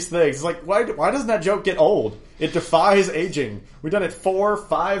One Piece things. It's like, why doesn't that joke get old? It defies aging. We've done it 4 or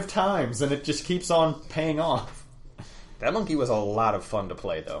 5 times, and it just keeps on paying off. That monkey was a lot of fun to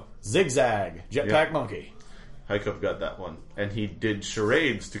play, though. Zigzag, jetpack monkey. Heiko got that one. And he did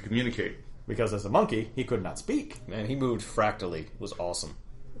charades to communicate. Because as a monkey, he could not speak. Man, he moved fractally. It was awesome.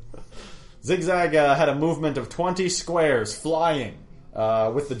 Zigzag had a movement of 20 squares flying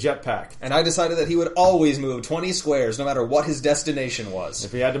with the jetpack. And I decided that he would always move 20 squares no matter what his destination was.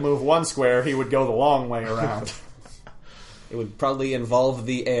 If he had to move 1 square, he would go the long way around. It would probably involve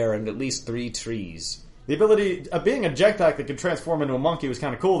the air and at least 3 trees. The ability of being a jetpack that could transform into a monkey was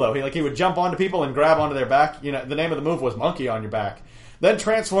kind of cool, though. He would jump onto people and grab onto their back. The name of the move was monkey on your back. Then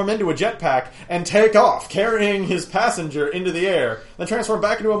transform into a jetpack and take off, carrying his passenger into the air. Then transform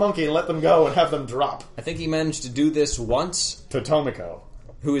back into a monkey and let them go and have them drop. I think he managed to do this once. To Tomiko.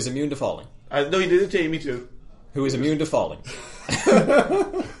 Who is immune to falling. No, he did it to Amy, too. Who is immune to falling.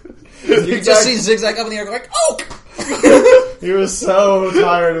 You can just see Zigzag up in the air going, oh! He was so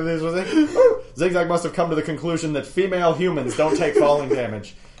tired of these. Zigzag must have come to the conclusion that female humans don't take falling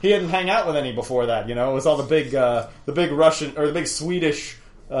damage. He didn't hang out with any before that, It was all the big Russian, or the big Swedish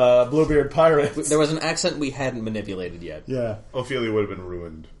Bluebeard pirates. There was an accent we hadn't manipulated yet. Yeah. Ophelia would have been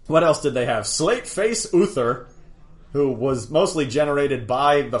ruined. What else did they have? Slate Face Uther, who was mostly generated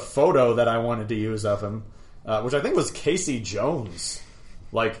by the photo that I wanted to use of him, which I think was Casey Jones.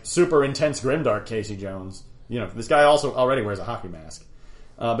 Like, super intense grimdark Casey Jones. This guy also already wears a hockey mask.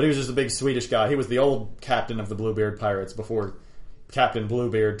 But he was just a big Swedish guy. He was the old captain of the Bluebeard Pirates before Captain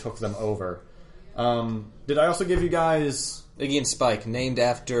Bluebeard took them over. Did I also give you guys... Iggy and Spike, named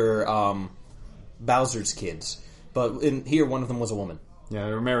after Bowser's kids. But in here, one of them was a woman. Yeah,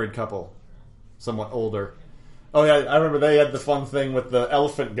 they were a married couple. Somewhat older. Oh yeah, I remember they had the fun thing with the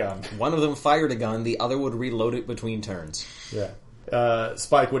elephant gun. One of them fired a gun, the other would reload it between turns. Yeah.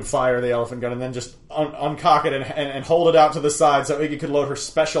 Spike would fire the elephant gun and then just uncock it and hold it out to the side so Iggy could load her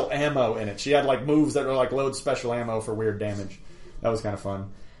special ammo in it. She had like moves that were like load special ammo for weird damage. That was kind of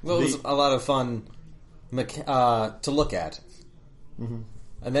fun. Well, it was a lot of fun to look at. Mm-hmm.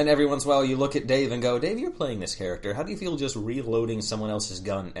 And then every once in a while you look at Dave and go, Dave, you're playing this character. How do you feel just reloading someone else's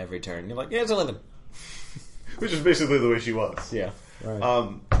gun every turn? You're like, yeah, it's 11. Which is basically the way she was. Yeah.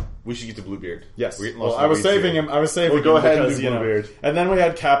 Right. We should get to Bluebeard. Yes. Well, I was saving him. Well, go ahead because, and do Bluebeard. And then we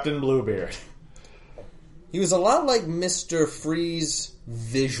had Captain Bluebeard. He was a lot like Mr. Freeze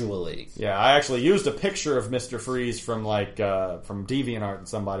visually. Yeah, I actually used a picture of Mr. Freeze from from DeviantArt that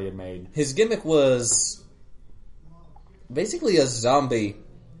somebody had made. His gimmick was basically a zombie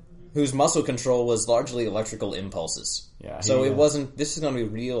whose muscle control was largely electrical impulses. Yeah. So it wasn't... This is going to be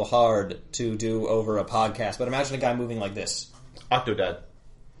real hard to do over a podcast, but imagine a guy moving like this. Octodad.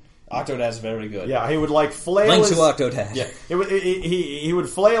 Octodad's very good. Yeah, he would like flail Link his... to Octodad. Yeah, he would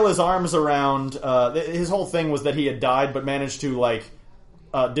flail his arms around. His whole thing was that he had died, but managed to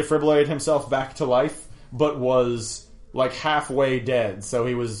defibrillate himself back to life, but was like halfway dead. So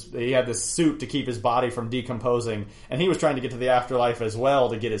he had this suit to keep his body from decomposing, and he was trying to get to the afterlife as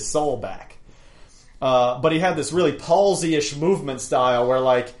well to get his soul back. But he had this really palsy-ish movement style where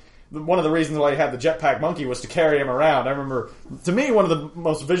one of the reasons why he had the jetpack monkey was to carry him around. I remember, to me, one of the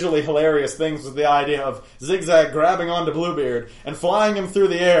most visually hilarious things was the idea of Zigzag grabbing onto Bluebeard and flying him through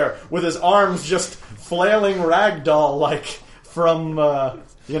the air with his arms just flailing ragdoll from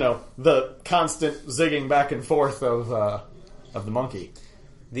the constant zigging back and forth of the monkey.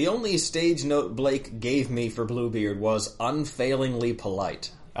 The only stage note Blake gave me for Bluebeard was unfailingly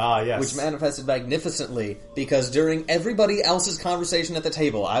polite. Ah, yes. Which manifested magnificently, because during everybody else's conversation at the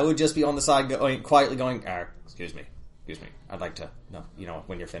table, I would just be on the side quietly going, excuse me, I'd like to, no,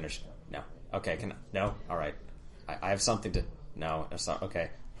 when you're finished, no, okay, no, alright, I have something to, no, that's not, okay.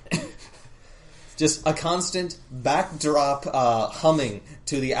 Just a constant backdrop humming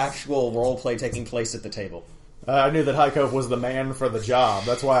to the actual roleplay taking place at the table. I knew that Heiko was the man for the job.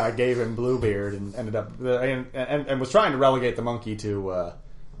 That's why I gave him Bluebeard and ended up and was trying to relegate the monkey to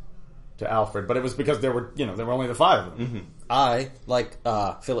Alfred, but it was because there were only the 5 of them. Mm-hmm. I, like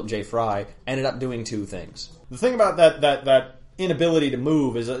Philip J. Fry, ended up doing 2 things. The thing about that inability to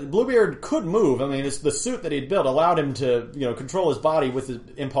move is that Bluebeard could move. I mean, it's the suit that he'd built allowed him to control his body with the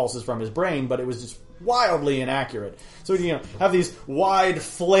impulses from his brain, but it was just wildly inaccurate. So he'd have these wide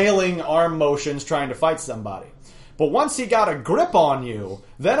flailing arm motions trying to fight somebody. But once he got a grip on you,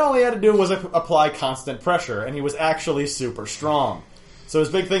 then all he had to do was apply constant pressure, and he was actually super strong. So his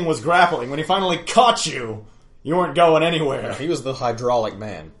big thing was grappling. When he finally caught you, you weren't going anywhere. He was the hydraulic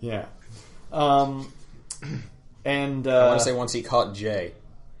man. Yeah. I want to say once he caught Jay.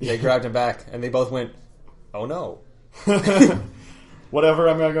 Jay grabbed him back, and they both went, oh no. Whatever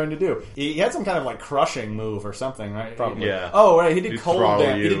am I going to do? He had some kind of crushing move or something, right? Probably. Yeah. Oh, right. He did cold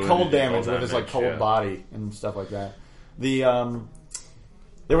damage. He did cold damage with his cold yeah. body and stuff like that.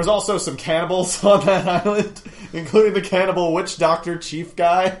 There was also some cannibals on that island, including the cannibal witch doctor chief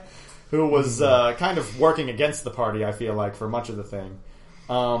guy, who was kind of working against the party, I feel like, for much of the thing.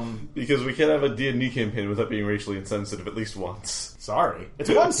 Because we can't have a D&D campaign without being racially insensitive at least once. Sorry. It's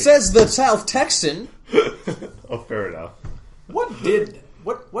one Says the South Texan. Oh, fair enough. What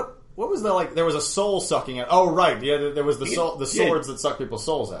was the there was a soul sucking out. Oh, right. Yeah, there was the swords that suck people's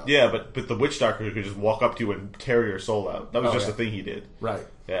souls out. Yeah, but the witch doctor could just walk up to you and tear your soul out. That was just a thing he did. Right.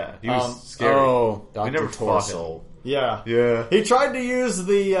 Yeah, he was scary. Oh, we never fought him. Yeah. Yeah. He tried to use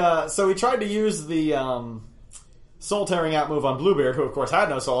the soul tearing out move on Bluebeard, who of course had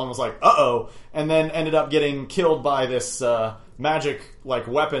no soul, and was like, uh-oh, and then ended up getting killed by this magic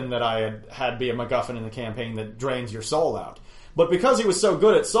weapon that I had be a MacGuffin in the campaign that drains your soul out. But because he was so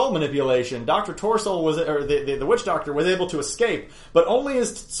good at soul manipulation, Dr. Torsoul the witch doctor was able to escape, but only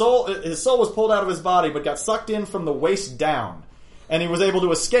his soul was pulled out of his body, but got sucked in from the waist down. And he was able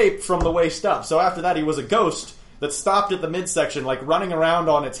to escape from the waist up. So after that, he was a ghost that stopped at the midsection, running around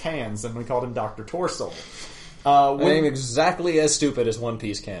on its hands, and we called him Dr. Torsoul. Name exactly as stupid as One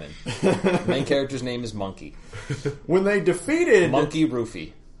Piece canon. Main character's name is Monkey. When they defeated Monkey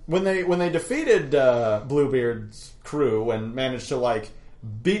Rufy. When they defeated Bluebeard's crew and managed to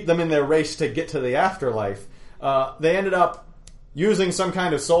beat them in their race to get to the afterlife, they ended up using some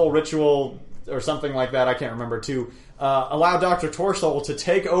kind of soul ritual or something like that, I can't remember, to allow Dr. Torsoul to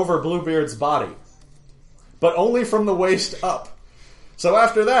take over Bluebeard's body. But only from the waist up. So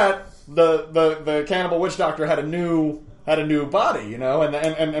after that, the cannibal witch doctor had a new had a new body,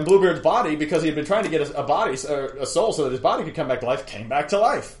 and Bluebeard's body, because he had been trying to get a soul so that his body could come back to life, came back to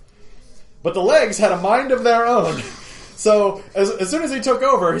life. But the legs had a mind of their own. So as soon as he took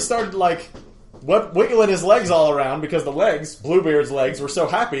over, he started wiggling his legs all around because the legs, Bluebeard's legs, were so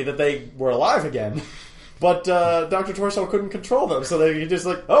happy that they were alive again. But Dr. Torso couldn't control them, so he just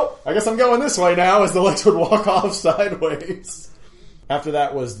I guess I'm going this way now, as the legs would walk off sideways. After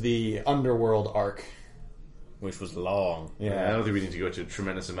that was the Underworld arc. Which was long. Yeah, I don't think we need to go into a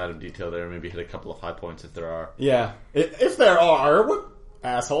tremendous amount of detail there. Maybe hit a couple of high points if there are. Yeah. If there are, what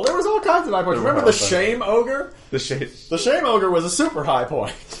asshole. There was all kinds of high points. Remember the Shame Ogre? The Shame Ogre was a super high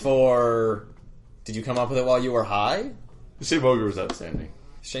point. Did you come up with it while you were high? The Shame Ogre was outstanding.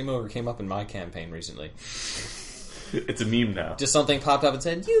 Shame Ogre came up in my campaign recently. It's a meme now. Just something popped up and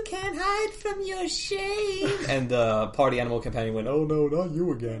said, "You can't hide from your shame." And the party animal companion went, "Oh no, not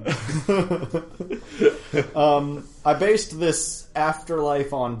you again." I based this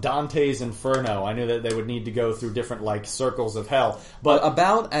afterlife on Dante's Inferno. I knew that they would need to go through different circles of hell, but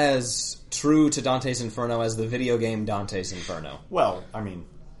about as true to Dante's Inferno as the video game Dante's Inferno. Well, I mean,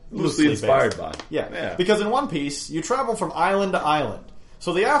 loosely inspired by. Yeah, because in One Piece you travel from island to island.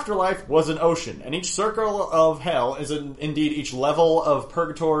 So the afterlife was an ocean, and each circle of hell is indeed each level of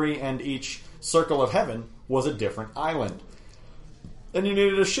purgatory, and each circle of heaven was a different island. And you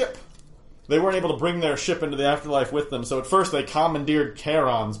needed a ship. They weren't able to bring their ship into the afterlife with them, so at first they commandeered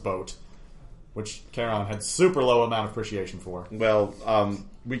Charon's boat, which Charon had super low amount of appreciation for. Well,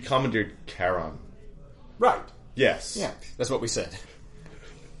 we commandeered Charon. Right. Yes. Yeah. That's what we said.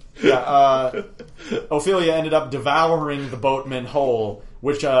 Yeah, Ophelia ended up devouring the boatman whole,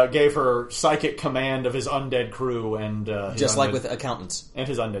 which gave her psychic command of his undead crew and just like with accountants and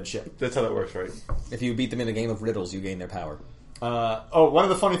his undead ship. That's how that works, right? If you beat them in a game of riddles, you gain their power. One of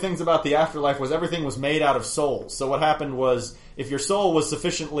the funny things about the afterlife was everything was made out of souls. So what happened was, if your soul was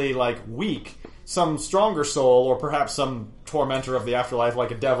sufficiently weak, some stronger soul, or perhaps some tormentor of the afterlife,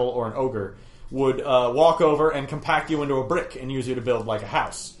 like a devil or an ogre, would walk over and compact you into a brick and use you to build a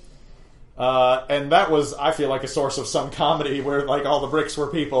house. And that was, I feel like, a source of some comedy where, all the bricks were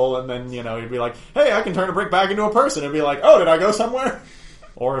people, and then, you'd be like, hey, I can turn a brick back into a person. It'd be like, oh, did I go somewhere?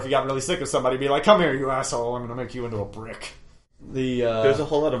 Or if you got really sick of somebody, be like, come here, you asshole, I'm going to make you into a brick. There's a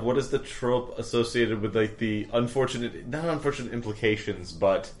whole lot of, what is the trope associated with, the not unfortunate implications,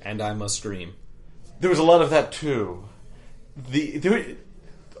 but... And I must scream. There was a lot of that, too.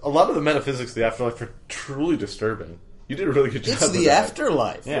 A lot of the metaphysics of the afterlife are truly disturbing. You did a really good job. It's the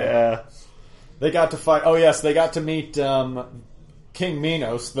afterlife. Yeah. They got to fight. Oh, yes, they got to meet King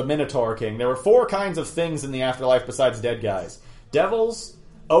Minos, the Minotaur King. There were 4 kinds of things in the afterlife besides dead guys: devils,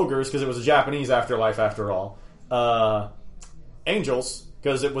 ogres, because it was a Japanese afterlife after all, angels,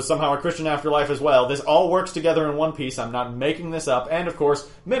 because it was somehow a Christian afterlife as well. This all works together in one piece. I'm not making this up. And, of course,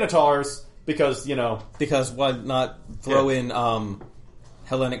 minotaurs, because, Because why not throw in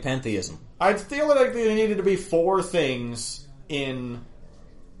Hellenic pantheism? I feel like there needed to be 4 things in,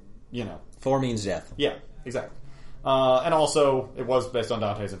 4 means death. Yeah, exactly. And also, it was based on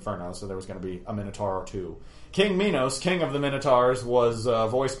Dante's Inferno, so there was going to be a Minotaur or 2. King Minos, king of the Minotaurs, was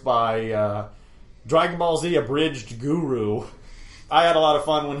voiced by Dragon Ball Z abridged Guru. I had a lot of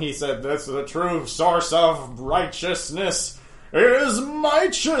fun when he said, "This is the true source of righteousness is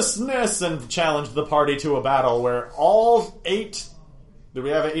righteousness," and challenged the party to a battle where all 8... Did we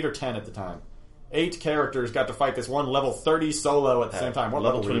have 8 or 10 at the time? 8 characters got to fight this one level 30 solo at the same time. What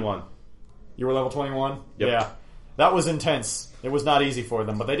level 21. You were level 21? Yep. Yeah. That was intense. It was not easy for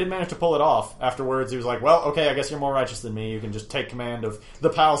them, but they did manage to pull it off. Afterwards, he was like, well, okay, I guess you're more righteous than me. You can just take command of the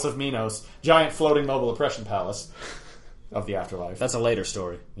Palace of Minos, giant floating mobile oppression palace of the afterlife. That's a later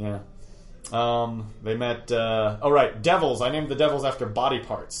story. Yeah. They met, devils. I named the devils after body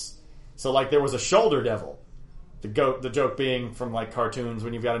parts. So, there was a shoulder devil. The joke being from, cartoons,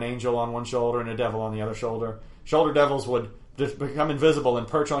 when you've got an angel on one shoulder and a devil on the other shoulder. Shoulder devils would just become invisible and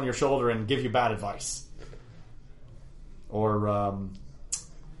perch on your shoulder and give you bad advice. Or,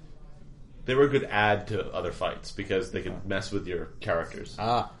 They were a good add to other fights, because they could mess with your characters.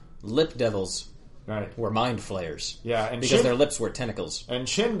 Lip devils right. were mind flayers. Yeah, and because their lips were tentacles. And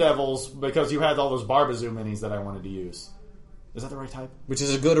chin devils, because you had all those Barbazoo minis that I wanted to use. Is that the right type? Which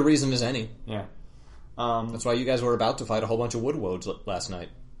is as good a reason as any. Yeah. That's why you guys were about to fight a whole bunch of woodwoads last night.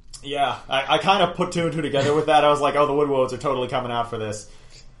 Yeah, I kind of put 2 and 2 together with that. I was like, oh, the woodwoads are totally coming out for this.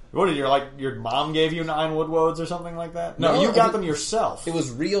 What did your mom gave you 9 woodwoads or something like that? No, you got them yourself. It was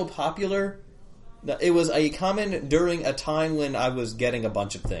real popular. It was a common during a time when I was getting a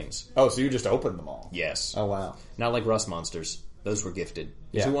bunch of things. Oh, so you just opened them all? Yes. Oh, wow. Not like rust monsters. Those were gifted.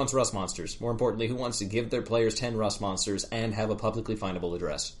 Yeah. Who wants Rust monsters? More importantly, who wants to give their players 10 Rust monsters and have a publicly findable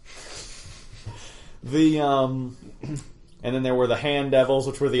address? And then there were the hand devils,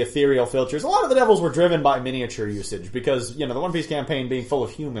 which were the ethereal filters. A lot of the devils were driven by miniature usage because, the One Piece campaign being full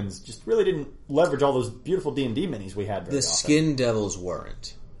of humans just really didn't leverage all those beautiful D&D minis we had very The often. skin devils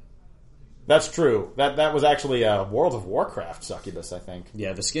weren't. That's true. That was actually a World of Warcraft succubus, I think.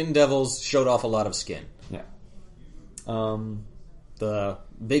 Yeah, the skin devils showed off a lot of skin. Yeah. The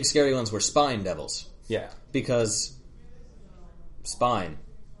big scary ones were spine devils. Yeah. Because spine.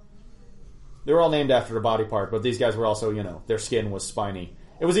 They were all named after a body part, but these guys were also, their skin was spiny.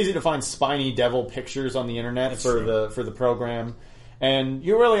 It was easy to find spiny devil pictures on the internet for the program. And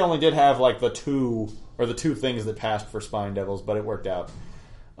you really only did have like the two things that passed for spine devils, but it worked out.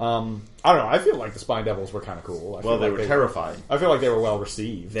 I don't know. I feel like the spine devils were kind of cool. They were terrifying. I feel like they were well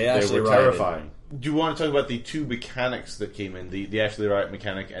received. They were rioted. terrifying. Do you want to talk about the two mechanics that came in? The Ashley Riot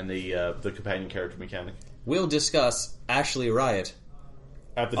mechanic and the companion character mechanic? We'll discuss Ashley Riot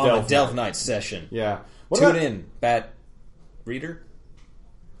At the on the Delve Night session. Yeah. Tune in, Bat Reader?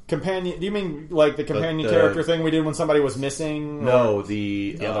 Companion? Do you mean like the companion character thing we did when somebody was missing? No,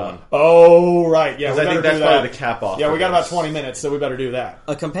 the other one. Oh, right. Yeah, I think that's probably the cap off. Yeah, we got about 20 minutes, so we better do that.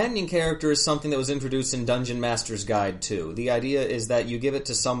 A companion character is something that was introduced in Dungeon Master's Guide 2. The idea is that you give it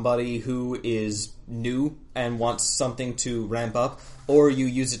to somebody who is new and wants something to ramp up, or you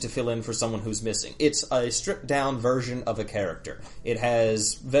use it to fill in for someone who's missing. It's a stripped-down version of a character. It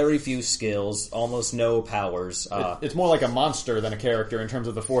has very few skills, almost no powers. It's more like a monster than a character in terms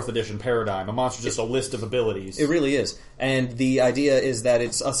of the 4th edition paradigm. A monster is just a list of abilities. It really is. And the idea is that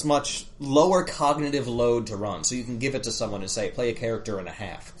it's a much lower cognitive load to run, so you can give it to someone and say, play a character and a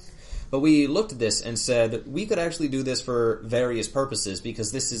half. But we looked at this and said, we could actually do this for various purposes,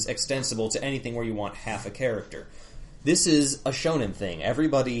 because this is extensible to anything where you want half a character. This is a shonen thing.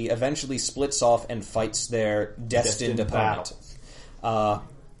 Everybody eventually splits off and fights their destined opponent.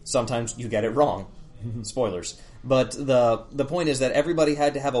 Sometimes you get it wrong. Spoilers. But the point is that everybody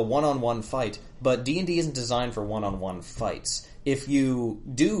had to have a one-on-one fight, but D&D isn't designed for one-on-one fights. If you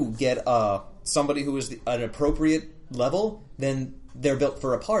do get somebody who is an appropriate level, then they're built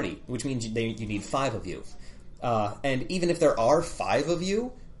for a party, which means you need 5 of you. And even if there are 5 of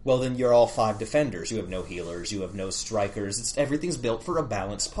you, well, then you're all 5 defenders. You have no healers. You have no strikers. Everything's built for a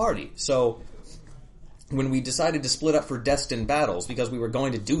balanced party. So when we decided to split up for destined battles, because we were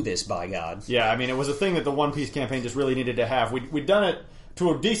going to do this, by God. Yeah, I mean, it was a thing that the One Piece campaign just really needed to have. We'd done it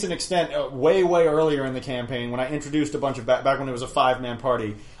to a decent extent way, way earlier in the campaign when I introduced a bunch of... back when it was a 5-man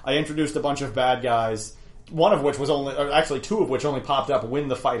party, I introduced a bunch of bad guys, one of which was only... or actually, 2 of which only popped up when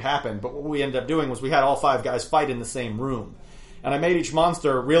the fight happened. But what we ended up doing was we had all 5 guys fight in the same room. And I made each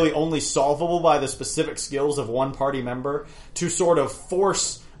monster really only solvable by the specific skills of one party member to sort of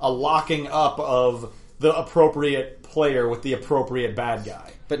force a locking up of the appropriate player with the appropriate bad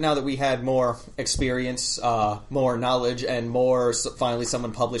guy. But now that we had more experience, more knowledge, and finally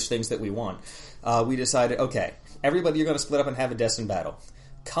someone published things that we want, we decided, okay, everybody, you're going to split up and have a destined battle.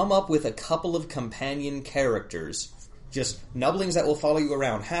 Come up with a couple of companion characters, just nubblings that will follow you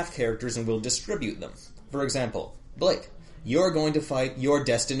around, half characters, and we'll distribute them. For example, Blake, you're going to fight your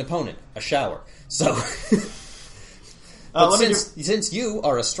destined opponent, a shower. So, since you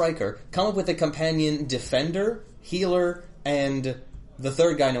are a striker, come up with a companion defender, healer, and the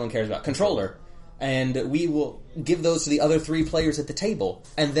third guy no one cares about, controller. And we will give those to the other 3 players at the table,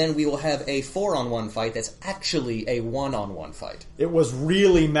 and then we will have a 4-on-1 fight that's actually a 1-on-1 fight. It was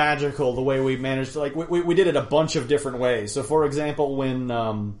really magical the way we managed to, we did it a bunch of different ways. So, for example, when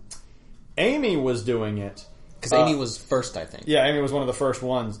Amy was doing it... Because Amy was first, I think. Yeah, Amy was one of the first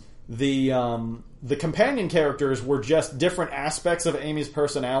ones. The companion characters were just different aspects of Amy's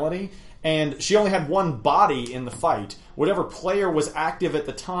personality, and she only had one body in the fight. Whatever player was active at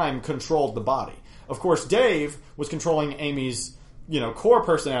the time controlled the body. Of course, Dave was controlling Amy's, core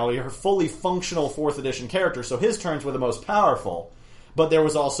personality, her fully functional 4th edition character, so his turns were the most powerful. But there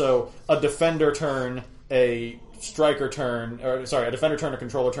was also a defender turn, a striker turn, a defender turn, a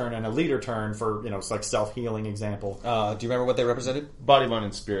controller turn, and a leader turn for, it's like self-healing example. Do you remember what they represented? Body, mind,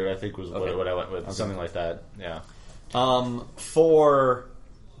 and spirit, I think, was what I went with. Okay. Something like that, yeah. For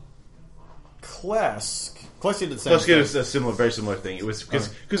Klesk did the same thing. Klesk did a very similar thing. It was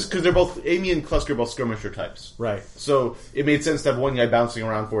because they're both, Amy and Klesk are both skirmisher types. Right. So it made sense to have one guy bouncing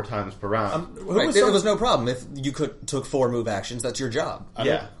around 4 times per round. There was no problem. If you took 4 move actions, that's your job.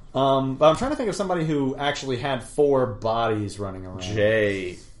 Yeah. But I'm trying to think of somebody who actually had 4 bodies running around.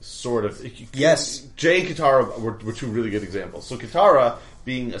 Jay, sort of. Yes. Jay and Katara were 2 really good examples. So Katara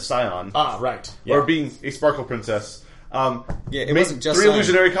being a scion. Ah, right. Yeah. Or being a sparkle princess. it wasn't just 3 Simon.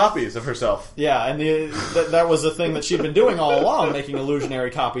 illusionary copies of herself. Yeah, and that was a thing that she'd been doing all along, making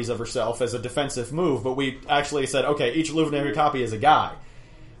illusionary copies of herself as a defensive move. But we actually said, okay, each illusionary copy is a guy,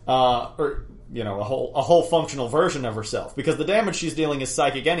 or a whole functional version of herself, because the damage she's dealing is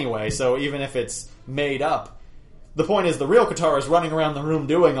psychic anyway. So even if it's made up, the point is the real Katara is running around the room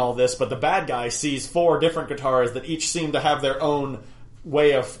doing all this, but the bad guy sees 4 different Kataras that each seem to have their own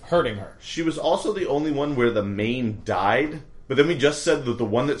way of hurting her. She was also the only one where the main died, but then we just said that the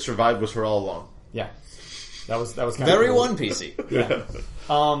one that survived was her all along. Yeah, that was kind Very of cool. One Piecey. Yeah.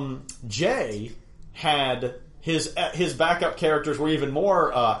 Jay had his backup characters were even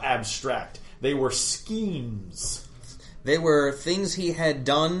more abstract. They were schemes. They were things he had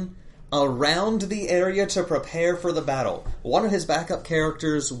done around the area to prepare for the battle. One of his backup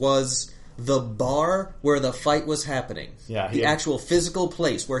characters was the bar where the fight was happening. Yeah, the actual physical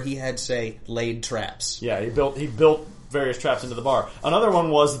place where he had, say, laid traps. Yeah, he built various traps into the bar. Another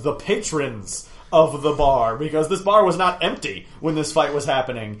one was the patrons of the bar, because this bar was not empty when this fight was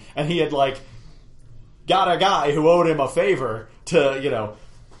happening, and he had got a guy who owed him a favor to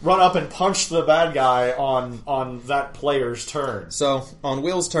run up and punch the bad guy on that player's turn. So, on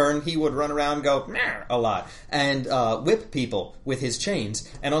Will's turn, he would run around and go, "Meow," a lot, and whip people with his chains.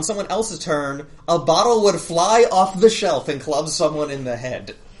 And on someone else's turn, a bottle would fly off the shelf and club someone in the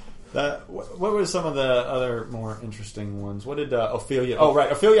head. What were some of the other more interesting ones? What did Ophelia... Oh,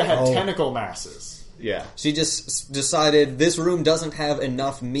 right. Ophelia had tentacle masses. Yeah. She just decided this room doesn't have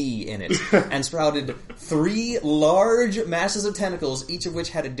enough me in it, and sprouted 3 large masses of tentacles, each of which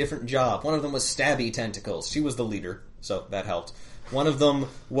had a different job. One of them was stabby tentacles. She was the leader, so that helped. One of them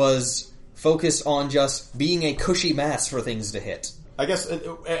was focused on just being a cushy mass for things to hit. I guess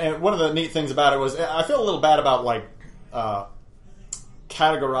one of the neat things about it was I feel a little bad about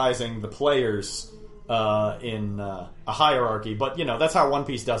categorizing the players in a hierarchy, but that's how One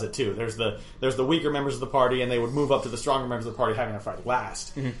Piece does it too. There's the weaker members of the party, and they would move up to the stronger members of the party, having a fight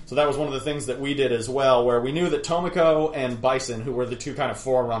last. Mm-hmm. So that was one of the things that we did as well, where we knew that Tomiko and Bison, who were the 2 kind of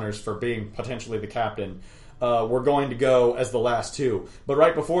forerunners for being potentially the captain, were going to go as the last 2. But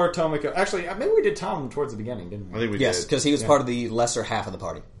right before Tomiko, actually, maybe we did Tom towards the beginning, didn't we? I think we did. Yes, because he was part of the lesser half of the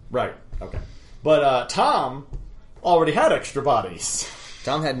party. Right. Okay. But Tom already had extra bodies.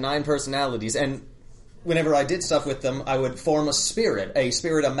 Tom had 9 personalities, and whenever I did stuff with them, I would form a spirit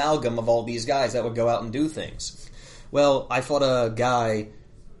amalgam of all these guys that would go out and do things. Well, I fought a guy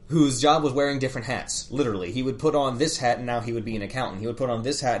whose job was wearing different hats, literally. He would put on this hat and now he would be an accountant. He would put on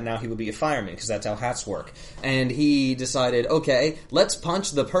this hat and now he would be a fireman, because that's how hats work. And he decided, okay, let's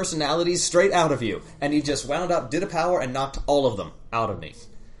punch the personalities straight out of you. And he just wound up, did a power, and knocked all of them out of me.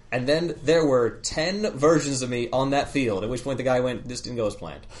 And then there were 10 versions of me on that field, at which point the guy went, this didn't go as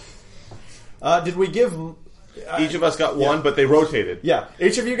planned. Did we give... Each of us got one, but they rotated. Yeah,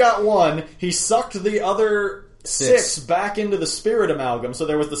 each of you got one. He sucked the other 6 back into the spirit amalgam, so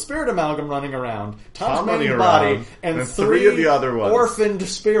there was the spirit amalgam running around, Tom's main body, and 3 of the other ones. Orphaned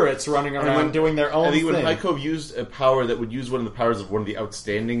spirits running around doing their own thing. I think when Heiko used a power that would use one of the powers of one of the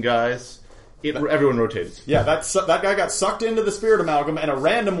outstanding guys, everyone rotated. Yeah, that guy got sucked into the spirit amalgam, and a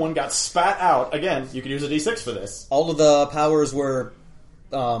random one got spat out. Again, you could use a D6 for this. All of the powers were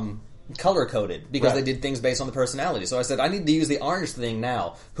color-coded, because they did things based on the personality. So I said, I need to use the orange thing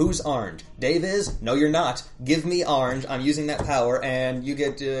now. Who's orange? Dave is? No, you're not. Give me orange. I'm using that power, and you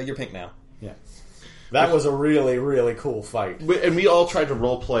get your pink now. Yeah. That was a really, really cool fight. And we all tried to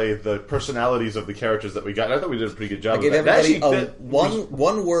roleplay the personalities of the characters that we got. And I thought we did a pretty good job I gave of that. everybody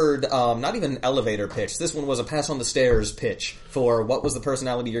one word, not even elevator pitch. This one was a pass on the stairs pitch for what was the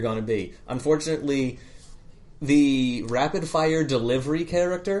personality you're going to be. Unfortunately, the rapid-fire delivery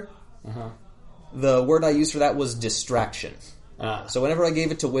character, the word I used for that was distraction. So whenever I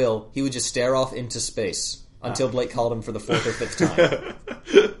gave it to Will, he would just stare off into space until Blake called him for the 4th or 5th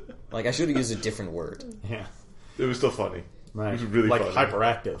time. Like, I should have used a different word. Yeah. It was still funny. Right. It was really like funny.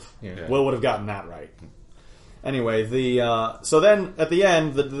 Hyperactive. Yeah. Will would have gotten that right. Anyway, so then at the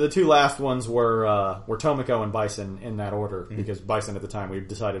end, the 2 last ones were Tomiko and Bison in that order, because Bison at the time we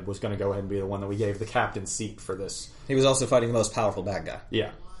decided was going to go ahead and be the one that we gave the captain's seat for this. He was also fighting the most powerful bad guy.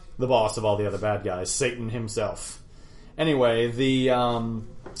 Yeah. The boss of all the other bad guys, Satan himself. Anyway,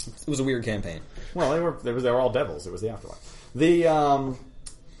 it was a weird campaign. Well, they were all devils. It was the afterlife.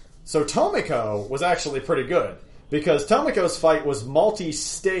 So Tomiko was actually pretty good, because Tomiko's fight was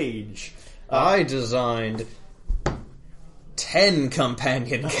multi-stage. I designed 10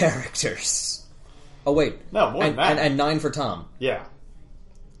 companion characters. Oh, wait. No, more than that. And 9 for Tom. Yeah.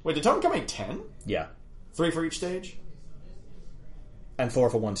 Wait, did Tomiko make 10? Yeah. 3 for each stage? And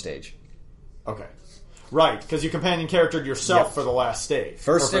 4 for one stage. Okay. Right, because you companion charactered yourself Yep. for the last stage.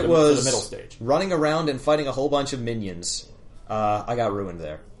 First or for it the, was for the middle stage. running around and fighting a whole bunch of minions. I got ruined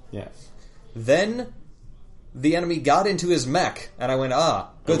there. Yeah. Then the enemy got into his mech, and I went,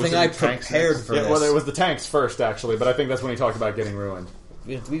 good Was thing it I the tanks prepared next? for Yeah, this. well, it was the tanks first, actually, but I think that's when he talked about getting ruined.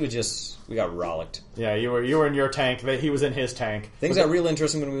 We got rollicked. Yeah, you were in your tank. He was in his tank. Things got real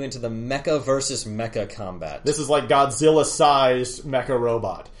interesting when we went to the mecha versus mecha combat. This is like Godzilla-sized mecha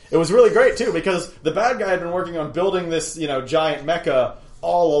robot. It was really great too because the bad guy had been working on building this, giant mecha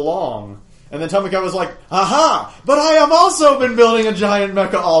all along, and then Tomiko was like, "Aha! But I have also been building a giant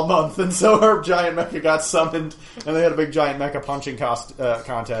mecha all month," and so her giant mecha got summoned, and they had a big giant mecha punching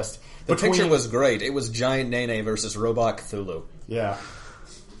contest. The picture was great. It was Giant Nene versus Robot Cthulhu. Yeah.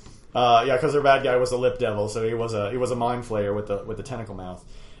 Because their bad guy was a lip devil, so he was a mind flayer with the tentacle mouth,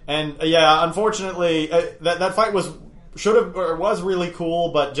 and unfortunately, that fight was really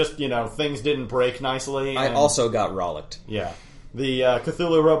cool, but just things didn't break nicely. I also got rollicked. Yeah, the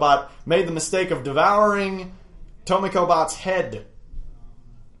Cthulhu robot made the mistake of devouring Tomiko Bot's head.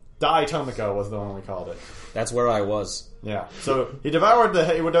 Dai Tomiko was the one we called it. That's where I was. Yeah, so he devoured the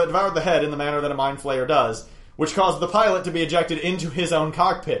head in the manner that a mind flayer does, which caused the pilot to be ejected into his own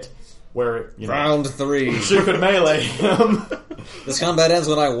cockpit, where Round 3. she could melee him. This combat ends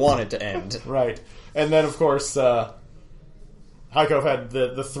when I want it to end. Right, and then of course Heikov had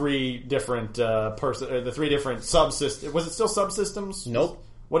the three different the three different subsystems. Was it still subsystems? Nope.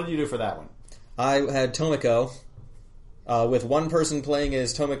 What did you do for that one? I had Tomiko, with one person playing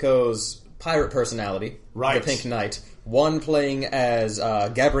as Tomiko's pirate personality, Right. the Pink Knight. One playing as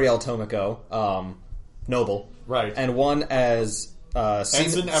Gabrielle Tomiko, Noble. Right. And one as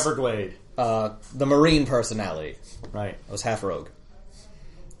Ensign Everglade. the Marine personality. Right. I was half rogue.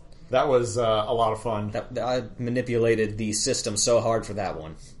 That was a lot of fun. I manipulated the system so hard for that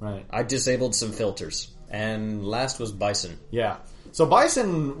one. Right. I disabled some filters. And last was Bison. Yeah. So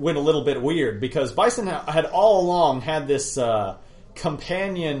Bison went a little bit weird because Bison had all along had this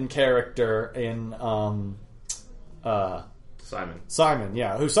companion character in Simon,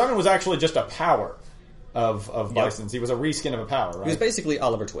 yeah. Simon was actually just a power of Bison's. He was a reskin of a power, right? He was basically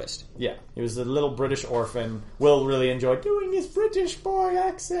Oliver Twist. Yeah. He was a little British orphan. Will really enjoyed doing his British boy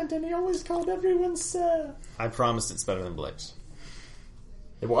accent, and he always called everyone sir. I promised it's better than Blake's.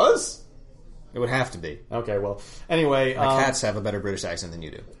 It was? It would have to be. Okay, well, anyway... My cats have a better British accent than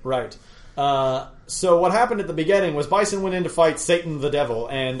you do. Right. So what happened at the beginning was Bison went in to fight Satan the Devil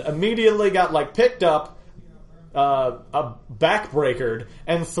and immediately got picked up, backbreakered,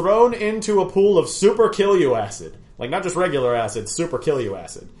 and thrown into a pool of super kill you acid. Not just regular acid, super kill you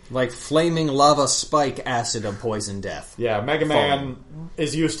acid. Like flaming lava spike acid of poison death. Yeah, Mega Man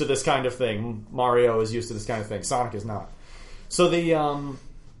is used to this kind of thing. Mario is used to this kind of thing. Sonic is not. So the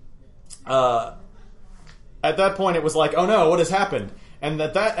at that point it was like, oh no, what has happened? And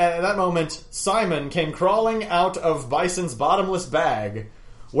at that moment, Simon came crawling out of Bison's bottomless bag,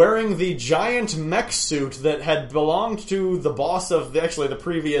 wearing the giant mech suit that had belonged to the boss of the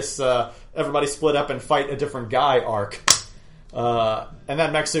previous everybody split up and fight a different guy arc. And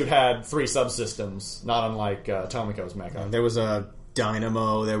that mech suit had 3 subsystems, not unlike Tomiko's mecha. There was a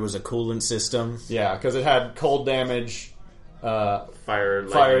dynamo, there was a coolant system. Yeah, because it had cold damage, fire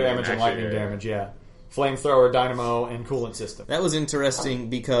damage, and lightning damage, yeah. Flamethrower, dynamo, and coolant system. That was interesting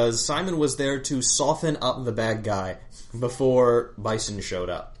because Simon was there to soften up the bad guy before Bison showed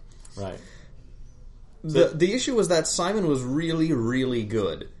up. Right. The issue was that Simon was really, really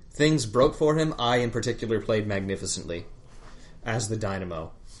good. Things broke for him. I, in particular, played magnificently as the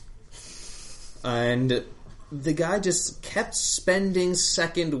dynamo. And the guy just kept spending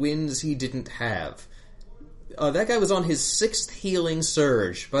second wins he didn't have. That guy was on his 6th healing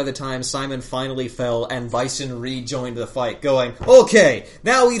surge by the time Simon finally fell and Bison rejoined the fight, going, okay,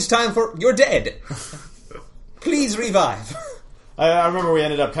 now it's time for... You're dead! Please revive. I remember we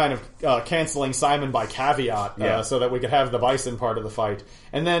ended up kind of canceling Simon by caveat so that we could have the Bison part of the fight.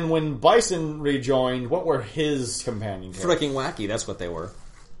 And then when Bison rejoined, what were his companion characters? Frickin' wacky, that's what they were.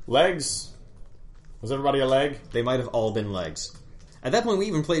 Legs? Was everybody a leg? They might have all been legs. At that point, we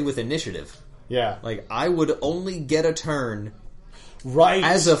even played with initiative. Yeah. I would only get a turn right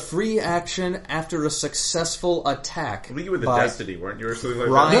as a free action after a successful attack. I think you were the by Destiny, weren't you, or something like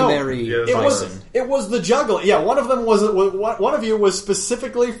primary that? It Bison. it was the juggling. Yeah, one of you was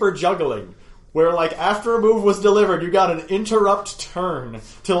specifically for juggling. Where, after a move was delivered, you got an interrupt turn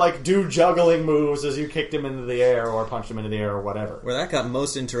to, do juggling moves as you kicked him into the air or punched him into the air or whatever. Where that got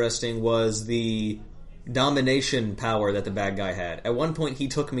most interesting was the domination power that the bad guy had. At one point, he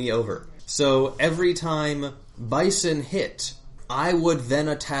took me over. So every time Bison hit, I would then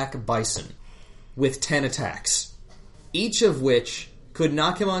attack Bison. with 10 attacks, each of which could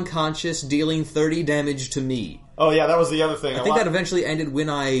knock him unconscious, dealing 30 damage to me. Oh yeah, that was the other thing. I think that eventually ended when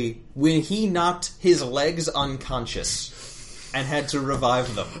he knocked his legs unconscious and had to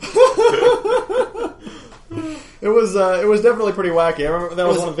revive them. It was definitely pretty wacky. I remember that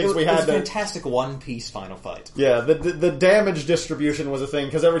was one of the things we had. It was a fantastic one-piece final fight. Yeah, the damage distribution was a thing,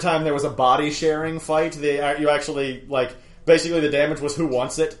 because every time there was a body sharing fight, you actually, like, basically the damage was who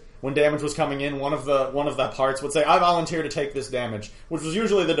wants it. When damage was coming in, one of the parts would say, "I volunteer to take this damage," which was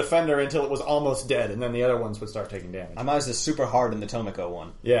usually the defender until it was almost dead, and then the other ones would start taking damage. I managed this super hard in the Tomoko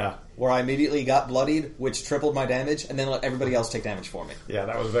one. Yeah. Where I immediately got bloodied, which tripled my damage, and then let everybody else take damage for me. Yeah,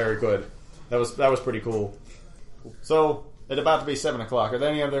 that was very good. That was pretty cool. So, it's about to be 7 o'clock. Are there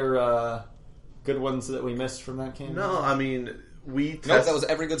any other good ones that we missed from that campaign? No, I mean, Nope, that was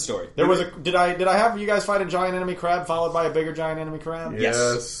every good story. There was did I have you guys fight a giant enemy crab followed by a bigger giant enemy crab?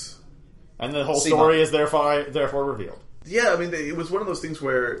 Yes. And the whole story is therefore revealed. Yeah, I mean, it was one of those things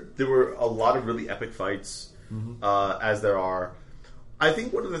where there were a lot of really epic fights, as there are. I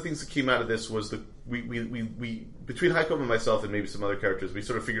think one of the things that came out of this was that we between Heiko and myself and maybe some other characters, we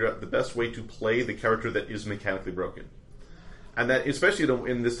sort of figured out the best way to play the character that is mechanically broken. And that, especially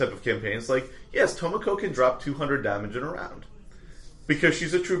in this type of campaign, it's like, yes, Tomoko can drop 200 damage in a round. Because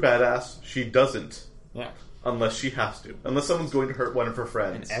she's a true badass, she doesn't. Yeah. Unless she has to. Unless someone's going to hurt one of her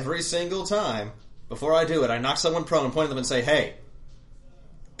friends. And every single time, before I do it, I knock someone prone and point at them and say, "Hey,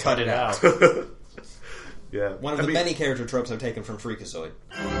 cut it out." Yeah. One of the many character tropes I've taken from Freakazoid.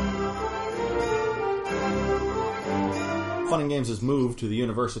 Fun and Games has moved to the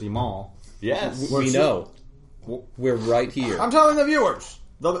University Mall. Yes. We know. We're right here. I'm telling the viewers.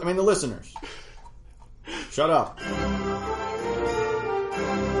 The listeners. Shut up.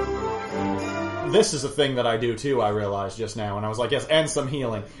 This is a thing that I do too, I realized just now. And I was like, yes, and some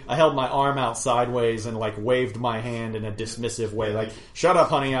healing. I held my arm out sideways and like waved my hand in a dismissive way. Like, shut up,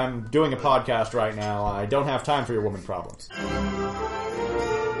 honey, I'm doing a podcast right now. I don't have time for your woman problems.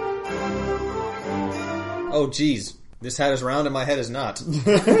 Oh, geez. This hat is round and my head is not.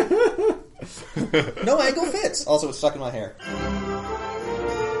 No angle fits. Also, it's stuck in my hair.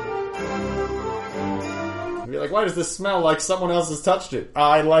 You're like, why does this smell like someone else has touched it?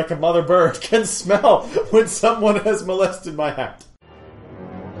 I, like a mother bird, can smell when someone has molested my hat.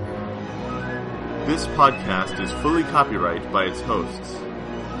 This podcast is fully copyrighted by its hosts.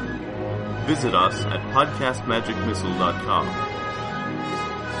 Visit us at podcastmagicmissile.com.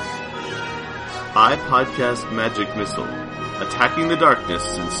 I Podcast Magic Missile, attacking the darkness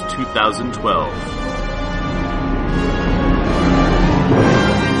since 2012.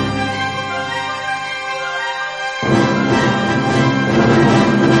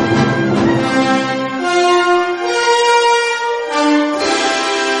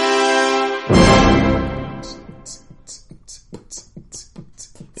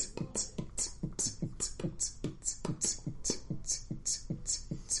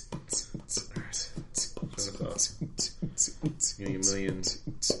 Getting a million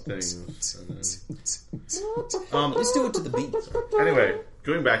things. Let's do it to the beat. Anyway,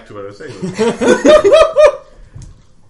 going back to what I was saying.